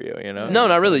work for you, No,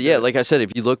 not really. Yeah, like I said,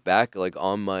 if you look back, like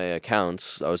on my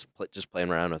accounts, I was just playing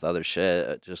around with other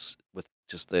shit, just with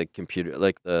the computer,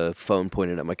 like the phone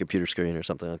pointed at my computer screen or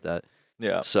something like that.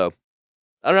 Yeah. So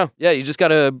I don't know. Yeah, you just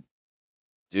gotta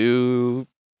do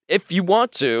if you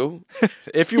want to.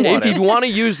 if you want to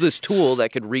use this tool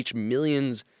that could reach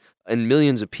millions and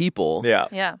millions of people. Yeah.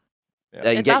 And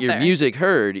It's get out your there. music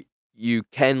heard. You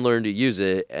can learn to use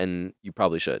it, and you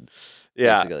probably should.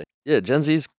 Yeah. Basically. Yeah, Gen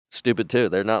Z's stupid too.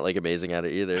 They're not like amazing at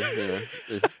it either.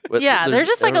 They're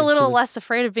just like a little less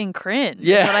afraid of being cringe.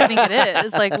 Yeah. Is what I think it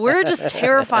is. Like we're just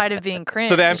terrified of being cringe.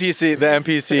 So the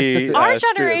NPC. Our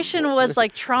generation was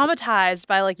like traumatized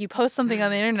by like you post something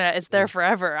on the internet, it's there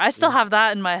forever. I still have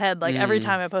that in my head, like every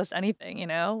time I post anything,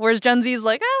 Whereas Gen Z is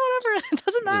like, whatever, it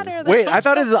doesn't matter. Wait, I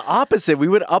thought it was the opposite. We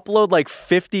would upload like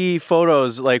 50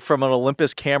 photos like from an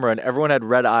Olympus camera, and everyone had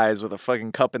red eyes with a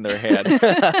fucking cup in their hand.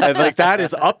 And like that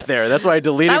is up there. That's why I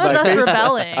deleted my That was us Facebook.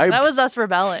 rebelling. That was us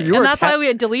rebelling. And that's why we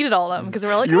had deleted deleted all of them because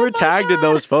we're like, you were tagged in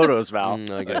those photos, Val.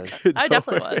 I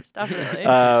definitely was, definitely.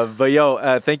 But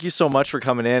yo, thank you so much for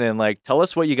coming in and like tell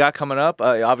us what you got coming up.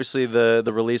 Obviously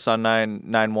the release on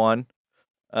 9/1.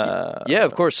 Yeah,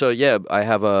 of course. So yeah, I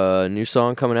have a new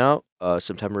song coming out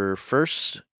September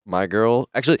 1st. My Girl.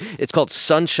 Actually, it's called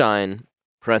Sunshine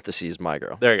parentheses My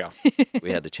Girl. There you go.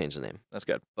 We had to change the name. That's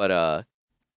good. But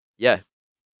yeah,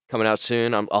 coming out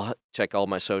soon. I'll check all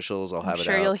my socials. I'll have it out.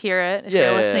 I'm sure you'll hear it. If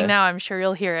you're listening now, I'm sure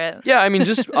you'll hear it. Yeah, I mean,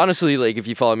 just honestly, like if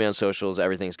you follow me on socials,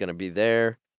 everything's gonna be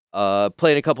there.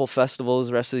 Playing a couple festivals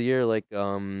the rest of the year, like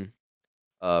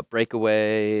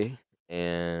Breakaway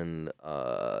and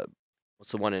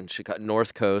what's the one in Chicago?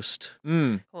 North Coast.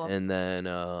 Cool. And then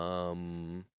I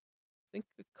think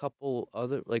a couple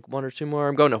other, like one or two more.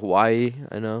 I'm going to Hawaii,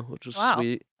 I know, which is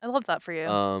sweet. I love that for you.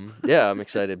 Yeah, I'm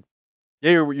excited.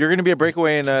 Yeah, you're going to be at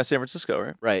Breakaway in San Francisco,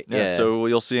 right? Right. Yeah. So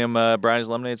you'll see him Brian's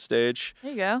Lemonade stage.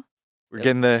 There you go. We're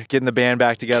getting the band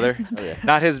back together. Oh,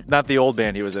 yeah. Not the old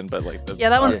band he was in, but like the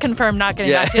that one's confirmed. Not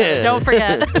getting back to it. Don't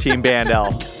forget. Team Band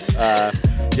L.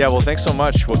 Yeah, well, thanks so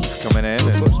much, WUKI, for coming in.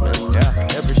 Of course, man. Yeah,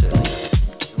 I appreciate it.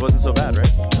 It wasn't so bad,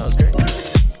 right? That was great.